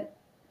 but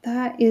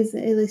that is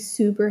a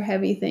super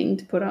heavy thing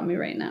to put on me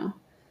right now.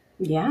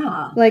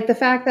 Yeah. Like the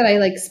fact that I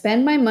like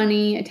spend my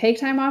money, I take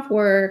time off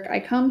work, I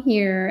come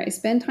here, I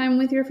spend time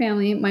with your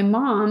family. My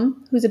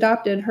mom, who's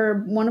adopted,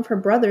 one of her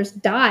brothers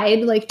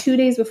died like 2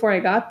 days before I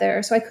got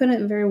there. So I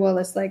couldn't very well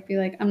just like be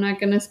like, I'm not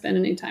going to spend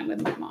any time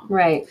with my mom.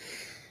 Right.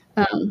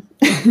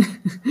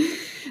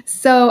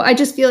 So I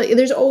just feel like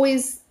there's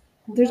always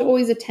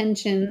a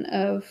tension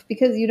of,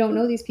 because you don't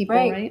know these people,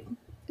 right?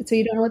 So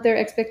you don't know what their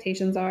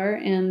expectations are.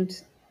 And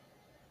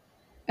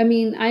I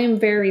mean, I am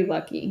very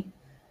lucky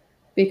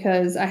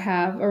because I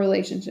have a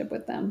relationship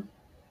with them.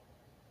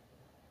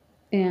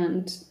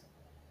 And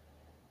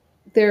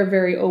they're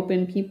very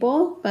open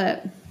people,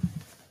 but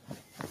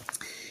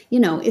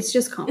it's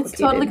just complicated.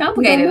 It's totally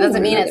complicated. It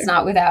doesn't mean it's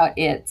not without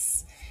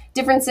its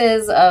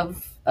differences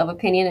of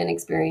opinion and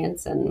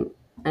experience and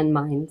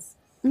minds.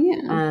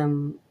 Yeah.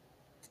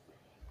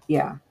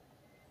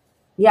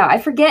 Yeah. I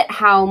forget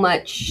how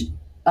much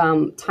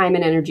time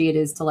and energy it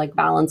is to like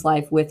balance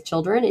life with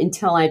children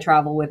until I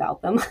travel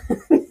without them.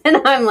 And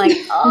I'm like,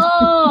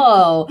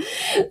 oh,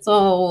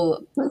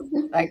 so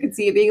I could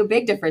see it being a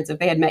big difference if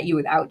they had met you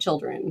without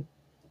children.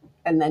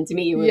 And then to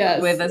meet you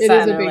with a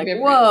son, they're like,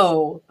 difference.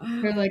 Whoa.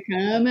 They're like,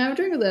 come have a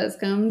drink with us.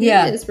 Come do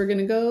this. We're going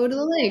to go to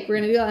the lake. We're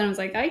going to do that. And I was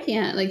like, I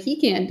can't. Like,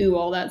 he can't do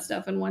all that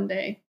stuff in one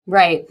day.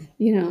 Right.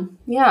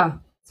 Yeah.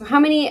 So how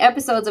many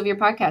episodes of your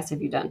podcast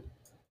have you done?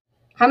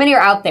 How many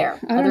are out there?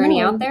 Are there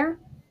any out there?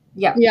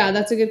 Yeah. Yeah,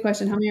 that's a good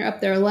question. How many are up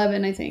there?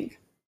 11, I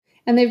think.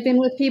 And they've been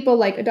with people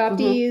like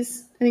adoptees.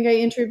 Mm-hmm. I think I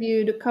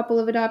interviewed a couple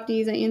of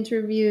adoptees. I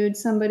interviewed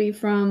somebody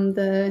from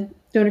the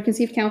Donor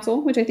Conceived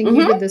Council, which I think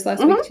you did this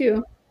last week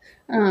too.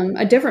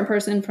 A different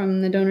person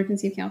from the Donor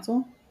Conceived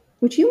Council,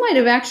 which you might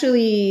have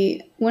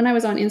actually, when I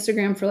was on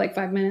Instagram for like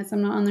 5 minutes,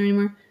 I'm not on there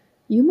anymore,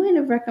 you might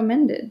have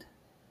recommended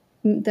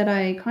that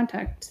I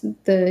contact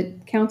the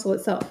council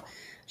itself.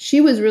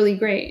 She was really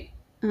great.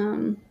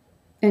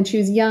 And she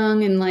was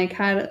young and like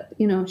had,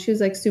 she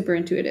was like super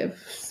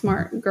intuitive,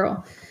 smart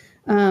girl.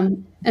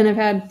 And I've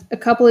had a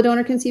couple of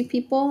donor conceived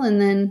people and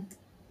then,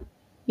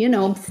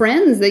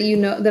 friends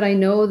that that I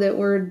know that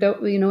were,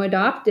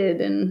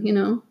 adopted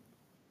and,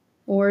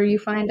 or you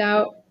find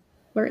out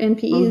we're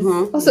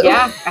NPEs. Also.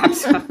 Yeah,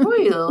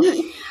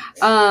 absolutely.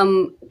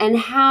 And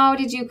how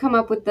did you come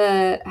up with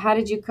the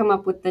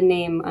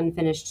name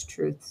Unfinished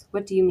Truths?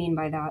 What do you mean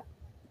by that?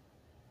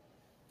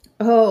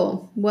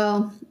 Oh,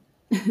 well,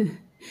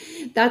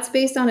 that's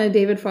based on a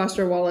David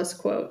Foster Wallace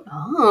quote.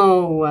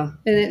 Oh.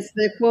 And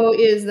the quote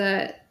is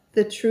that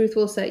the truth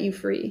will set you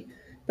free,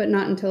 but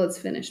not until it's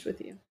finished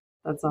with you.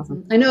 That's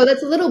awesome. I know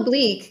that's a little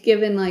bleak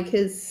given like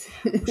his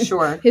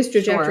his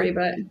trajectory,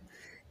 but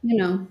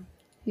he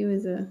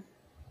was a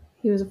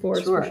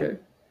force for sure.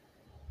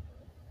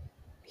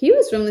 He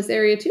was from this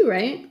area too,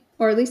 right?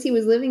 Or at least he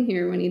was living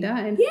here when he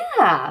died.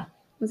 Yeah.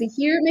 Was he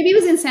here? Maybe he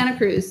was in Santa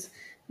Cruz.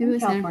 Maybe it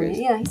was Santa Cruz.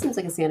 Yeah, he seems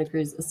like a Santa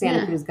Cruz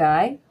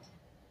guy.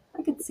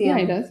 I could see him.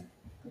 Yeah, he does.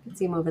 I could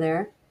see him over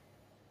there.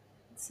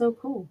 It's so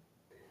cool.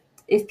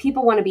 If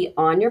people want to be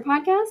on your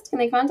podcast, can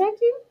they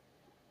contact you?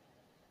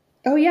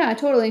 Oh, yeah,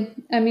 totally.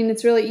 I mean,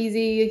 it's really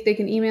easy. They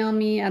can email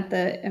me at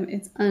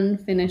it's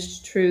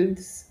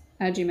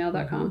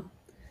unfinishedtruths@gmail.com.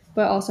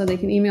 But also they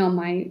can email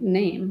my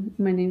name.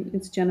 My name,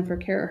 it's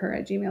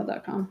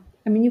jennifercaraher@gmail.com.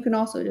 I mean, you can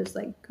also just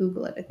like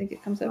Google it. I think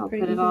it comes up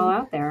pretty easy. I'll put it all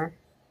out there.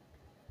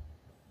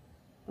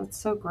 That's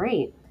so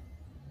great.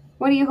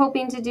 What are you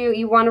hoping to do?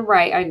 You want to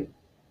write?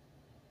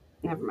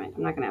 Never mind.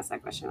 I'm not going to ask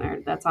that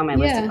question. That's on my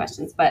list of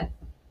questions, but I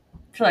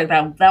feel like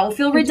that will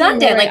feel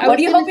redundant. Like, what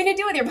are you hoping to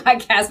do with your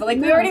podcast? But like,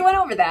 we already went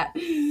over that.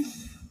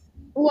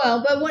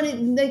 Well, but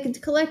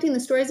collecting the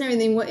stories and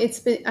everything,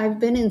 I've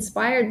been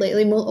inspired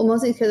lately,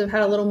 mostly because I've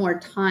had a little more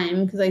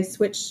time because I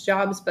switched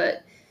jobs.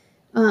 But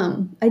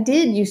I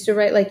did used to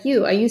write like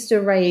you. I used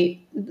to write,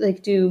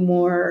 like do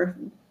more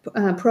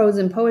prose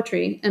and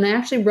poetry. And I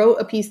actually wrote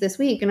a piece this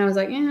week and I was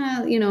like,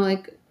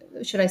 like,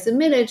 should I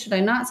submit it? Should I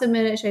not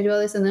submit it? Should I do all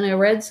this? And then I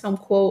read some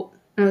quote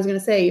and I was going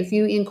to say, if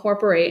you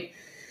incorporate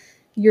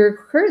your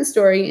current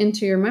story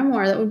into your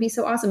memoir, that would be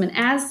so awesome. And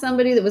as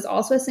somebody that was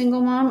also a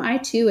single mom, I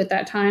too at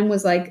that time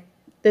was like,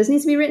 this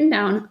needs to be written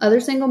down. Other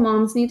single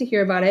moms need to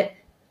hear about it.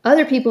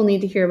 Other people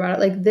need to hear about it.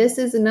 Like this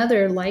is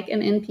another like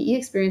an NPE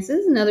experience. This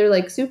is another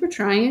like super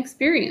trying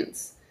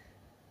experience.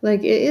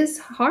 Like it is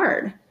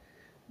hard.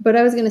 But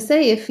I was going to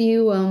say, if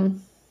you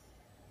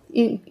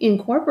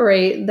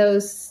incorporate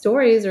those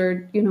stories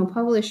or,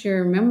 publish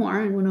your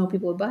memoir, and I know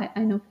people would buy it.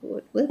 I know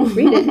people would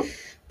read it.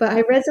 But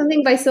I read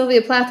something by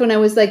Sylvia Plath when I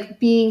was like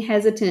being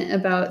hesitant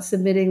about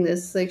submitting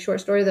this like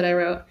short story that I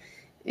wrote.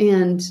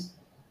 And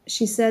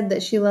she said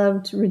that she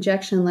loved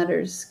rejection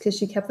letters because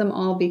she kept them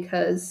all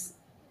because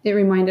it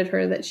reminded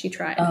her that she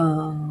tried.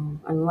 Oh,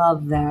 I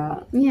love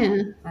that. Yeah.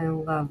 I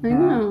love that. I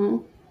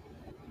know.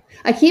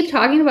 I keep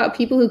talking about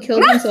people who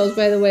killed themselves,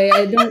 by the way.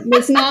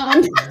 It's not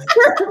on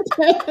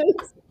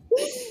purpose.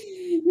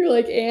 You're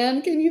like,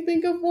 Anne, can you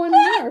think of one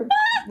more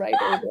writer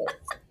that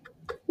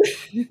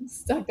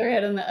stuck their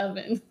head in the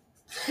oven?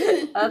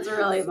 That's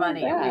really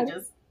funny. We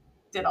just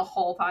did a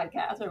whole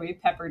podcast where we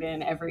peppered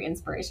in every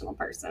inspirational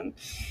person,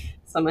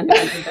 someone who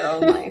entered their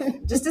own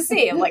life, just to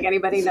see if like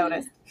anybody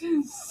noticed.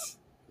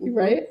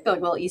 Right? Like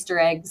little Easter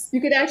eggs.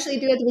 You could actually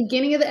do at the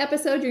beginning of the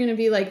episode, you're going to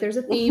be like, there's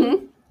a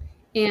theme,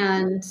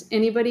 and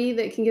anybody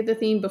that can get the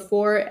theme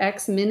before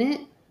X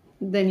minute,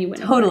 then you win.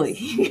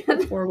 Totally.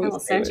 We'll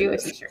send you a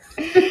t-shirt.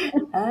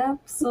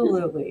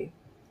 Absolutely.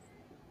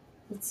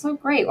 It's so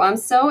great. Well, I'm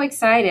so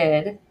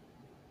excited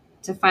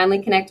to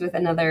finally connect with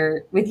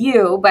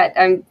you, but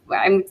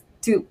this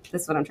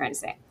is what I'm trying to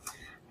say.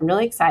 I'm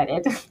really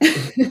excited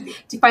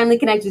to finally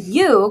connect with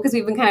you because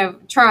we've been kind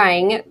of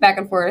trying back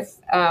and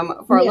forth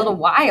for a little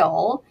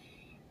while.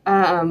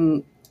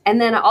 And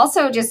then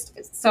also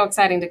just so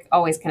exciting to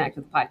always connect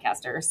with the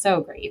podcaster. So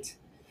great.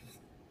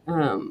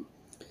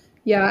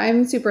 Yeah,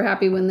 I'm super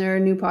happy when there are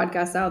new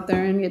podcasts out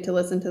there and get to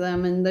listen to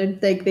them, and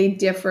they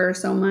differ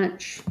so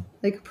much,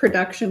 like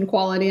production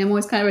quality. I'm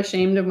always kind of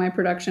ashamed of my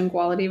production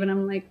quality, but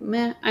I'm like,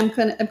 meh, I'm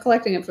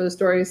collecting it for the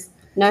stories.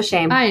 No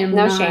shame. I am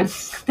no not. shame.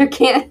 There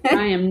can't.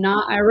 I am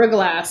not Ira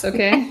Glass,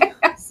 okay?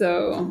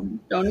 So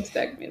don't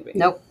expect me to be.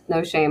 Nope.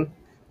 No shame.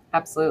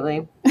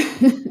 Absolutely.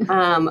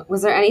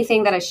 Was there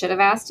anything that I should have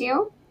asked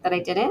you that I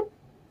didn't?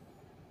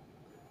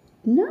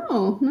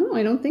 No,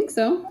 I don't think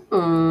so.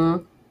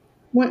 Mm.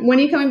 When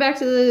are you coming back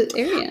to the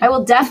area? I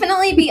will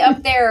definitely be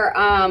up there.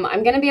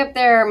 I'm going to be up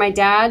there. My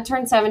dad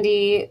turned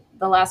 70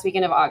 the last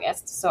weekend of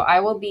August. So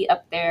I will be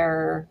up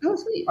there. Oh,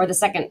 sweet. Or the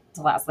second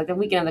to last, like the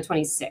weekend of the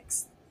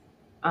 26th.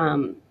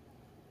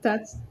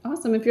 That's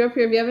awesome. If you're up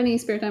here, if you have any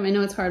spare time, I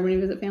know it's hard when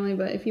you visit family,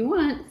 but if you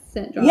want,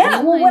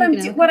 yeah. Well,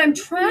 what I'm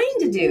trying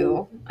to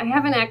do, I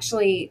haven't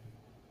actually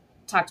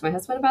talked to my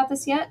husband about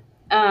this yet.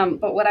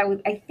 But what I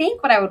would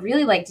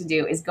really like to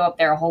do is go up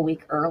there a whole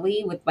week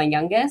early with my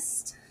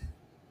youngest,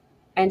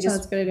 and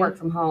just work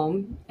from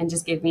home, and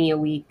just give me a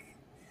week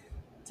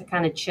to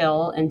kind of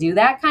chill and do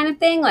that kind of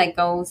thing, like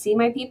go see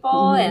my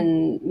people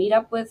and meet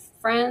up with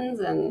friends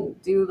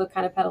and do the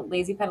kind of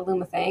lazy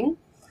Petaluma thing.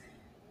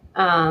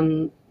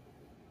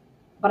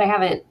 But I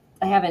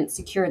haven't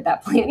secured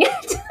that plan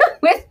yet.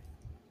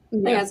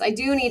 Yes, I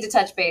do need to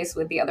touch base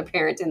with the other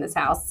parent in this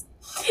house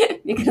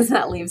because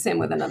that leaves him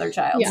with another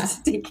child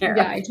to take care of.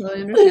 Yeah, I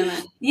totally understand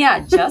that.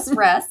 Yeah, just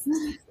rest.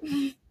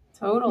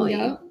 Totally.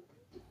 Yep.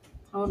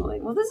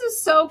 Totally. Well, this is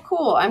so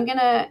cool. I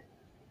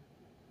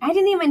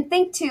didn't even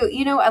think to,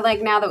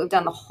 like now that we've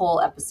done the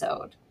whole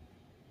episode,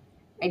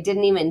 I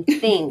didn't even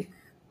think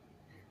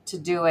to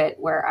do it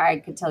where I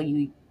could tell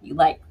you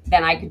like,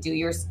 then I could do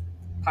your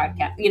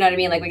podcast. You know what I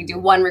mean? Like we could do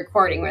one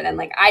recording where then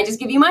like I just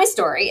give you my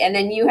story and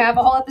then you have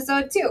a whole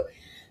episode too.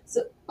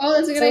 So,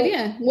 that's a good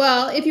idea.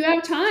 Well, if you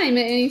have time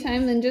at any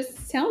time, then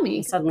just tell me.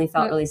 I suddenly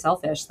felt really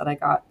selfish that I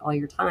got all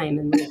your time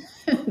and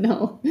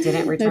no,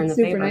 didn't return the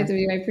favor. Super nice of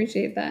you. I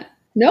appreciate that.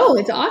 No,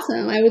 it's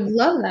awesome. I would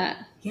love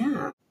that.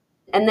 Yeah.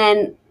 And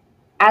then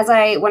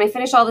when I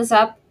finish all this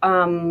up,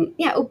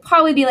 it'll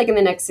probably be like in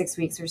the next 6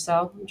 weeks or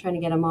so. I'm trying to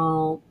get them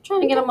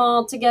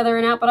all together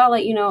and out, but I'll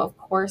let you know. Of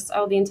course, I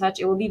will be in touch.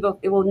 It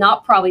will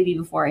not probably be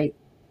before I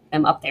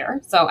am up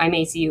there. So I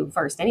may see you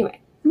first anyway.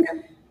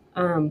 Okay.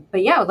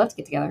 But yeah, I would love to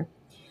get together.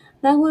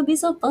 That would be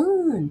so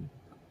fun.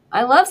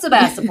 I love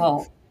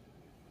Sebastopol.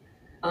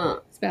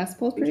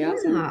 Sebastopol's pretty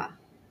awesome.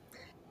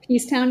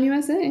 Peacetown,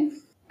 USA.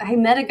 I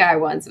met a guy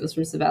once. It was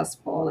from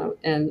Sebastopol,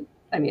 and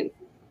I mean,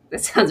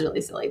 this sounds really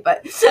silly,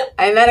 but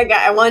I met a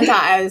guy one time.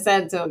 I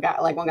said to a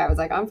guy, like one guy was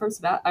like, "I'm from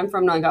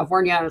Northern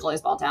California. It's a really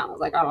small town." I was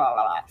like, "Oh, blah,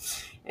 blah, blah."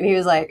 And he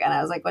was like, and I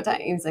was like, "What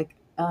town?" He was like,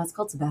 "It's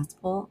called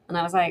Sebastopol." And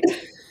I was like,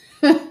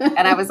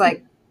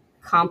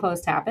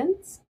 "Compost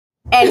happens."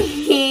 And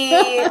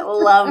he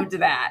loved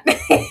that.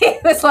 He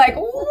was like,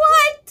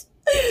 "What?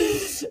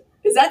 Is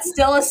that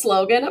still a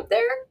slogan up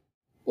there?"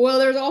 Well,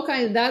 there's all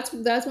kinds.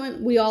 That's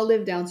when we all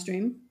live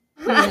downstream.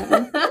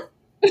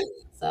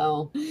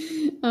 So,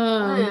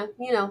 okay,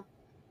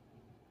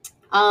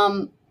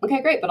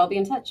 great. But I'll be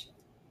in touch.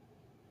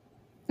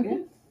 Okay, yeah.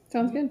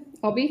 Sounds good.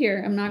 I'll be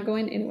here. I'm not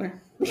going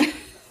anywhere.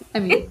 I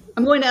mean,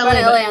 I'm going to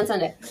LA, on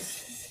Sunday.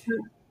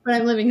 But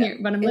I'm living here.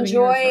 But I'm living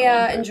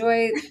here.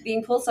 Enjoy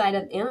being poolside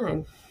at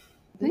Anaheim.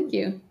 Thank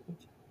you.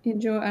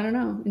 Enjoy. I don't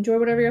know. Enjoy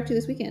whatever you're up to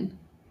this weekend.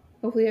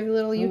 Hopefully, you have a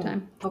little you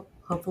time.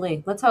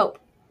 Hopefully, let's hope.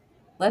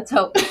 I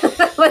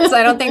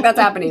don't think that's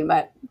happening,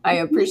 but I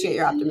appreciate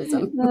your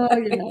optimism.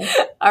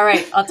 All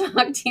right, I'll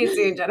talk to you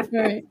soon, Jennifer.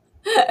 All right.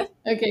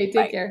 Okay.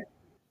 Take care.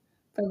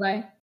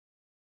 Bye-bye.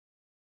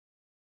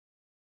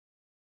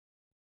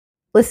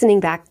 Listening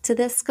back to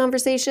this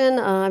conversation,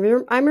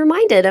 I'm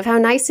reminded of how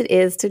nice it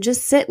is to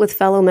just sit with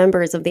fellow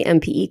members of the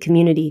MPE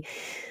community.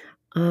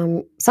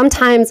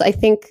 Sometimes I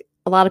think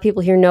a lot of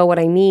people here know what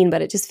I mean,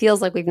 but it just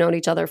feels like we've known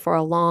each other for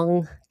a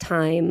long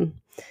time,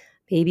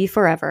 maybe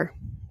forever.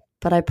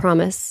 But I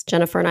promise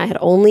Jennifer and I had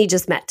only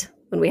just met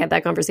when we had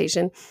that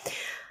conversation.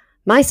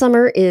 My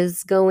summer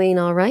is going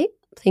all right.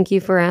 Thank you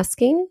for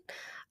asking.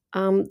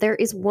 There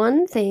is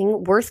one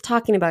thing worth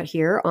talking about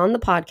here on the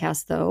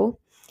podcast, though,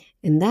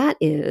 and that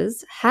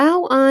is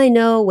how I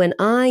know when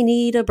I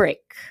need a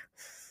break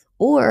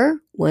or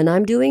when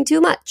I'm doing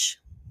too much,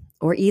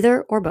 or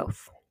either or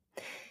both.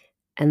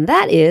 And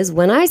that is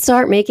when I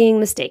start making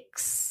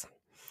mistakes.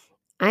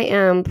 I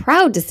am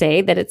proud to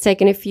say that it's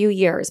taken a few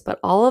years, but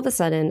all of a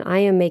sudden I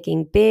am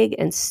making big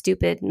and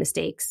stupid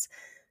mistakes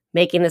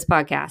making this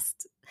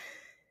podcast.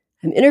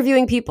 I'm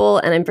interviewing people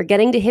and I'm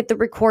forgetting to hit the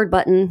record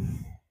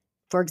button,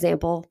 for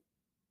example.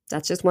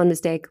 That's just one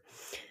mistake.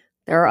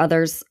 There are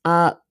others.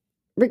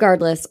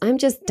 Regardless, I'm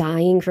just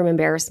dying from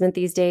embarrassment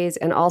these days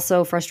and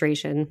also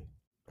frustration.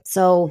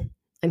 So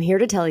I'm here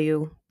to tell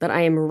you that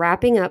I am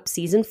wrapping up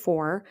season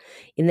 4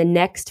 in the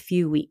next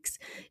few weeks.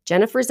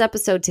 Jennifer's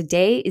episode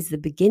today is the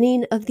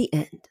beginning of the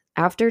end.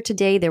 After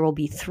today, there will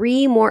be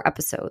 3 more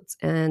episodes,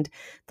 and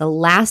the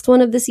last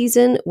one of the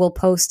season will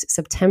post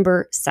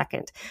September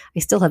 2nd. I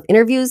still have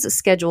interviews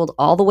scheduled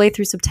all the way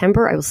through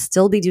September. I will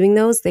still be doing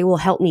those. They will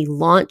help me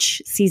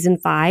launch season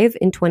 5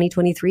 in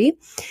 2023.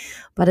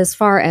 But as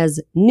far as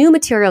new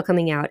material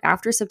coming out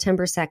after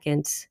September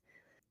 2nd,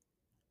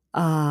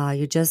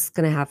 you're just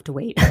going to have to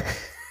wait.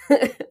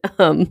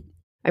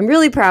 I'm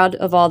really proud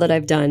of all that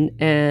I've done,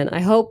 and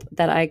I hope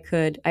that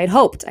I'd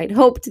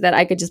hoped that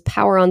I could just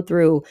power on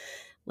through,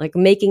 like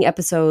making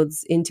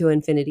episodes into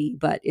infinity,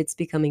 but it's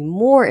becoming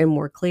more and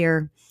more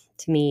clear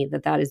to me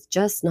that that is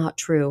just not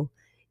true.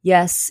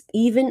 Yes,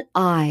 even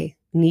I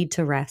need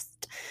to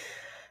rest.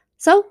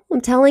 So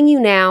I'm telling you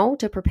now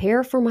to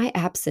prepare for my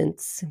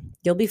absence.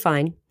 You'll be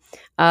fine.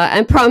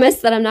 I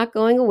promise that I'm not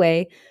going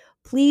away.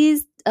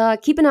 Please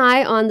keep an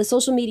eye on the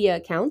social media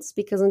accounts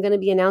because I'm going to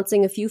be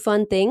announcing a few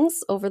fun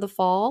things over the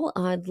fall.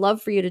 I'd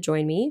love for you to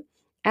join me.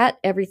 At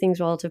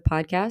Everything's Relative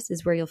Podcast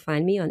is where you'll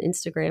find me on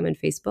Instagram and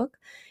Facebook.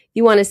 If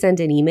you want to send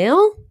an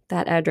email,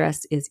 that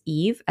address is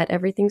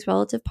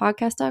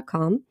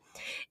eve@everythingsrelativepodcast.com.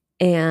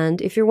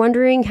 And if you're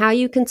wondering how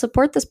you can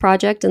support this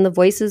project and the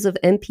voices of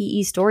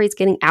MPE stories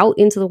getting out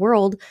into the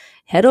world,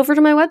 head over to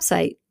my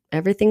website,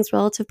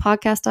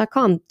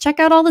 everythingsrelativepodcast.com.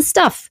 Check out all the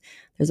stuff.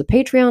 There's a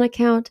Patreon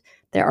account.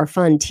 There are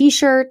fun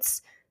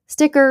t-shirts,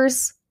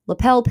 stickers,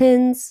 lapel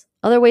pins,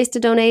 other ways to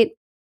donate.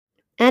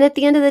 And at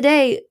the end of the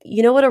day,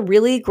 you know what a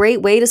really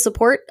great way to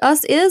support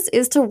us is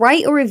to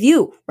write a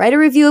review. Write a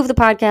review of the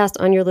podcast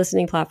on your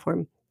listening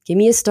platform. Give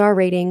me a star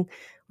rating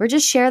or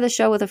just share the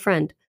show with a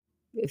friend.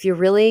 If you're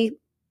really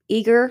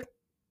eager,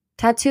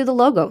 tattoo the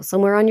logo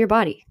somewhere on your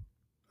body.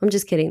 I'm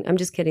just kidding.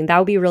 That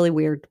would be really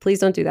weird. Please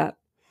don't do that.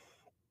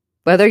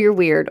 Whether you're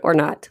weird or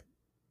not.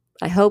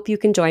 I hope you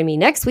can join me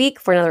next week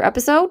for another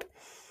episode.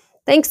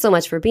 Thanks so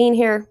much for being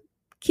here.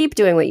 Keep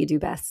doing what you do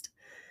best.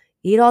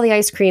 Eat all the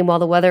ice cream while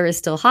the weather is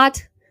still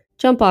hot.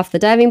 Jump off the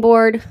diving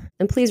board.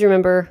 And please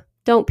remember,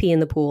 don't pee in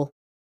the pool.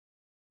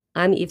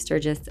 I'm Eve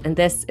Sturgis, and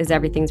this is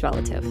Everything's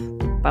Relative.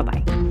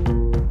 Bye-bye.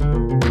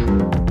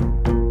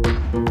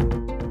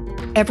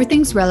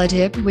 Everything's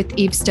Relative with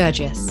Eve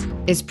Sturgis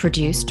is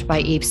produced by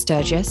Eve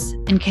Sturgis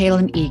and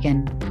Kaylin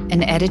Egan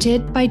and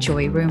edited by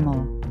Joy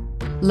Rumel.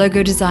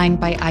 Logo designed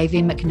by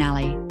Ivy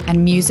McNally,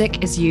 and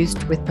music is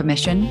used with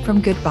permission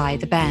from Goodbye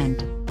the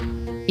Band.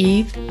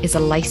 Eve is a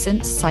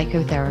licensed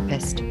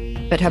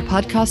psychotherapist, but her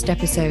podcast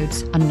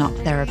episodes are not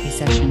therapy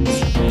sessions.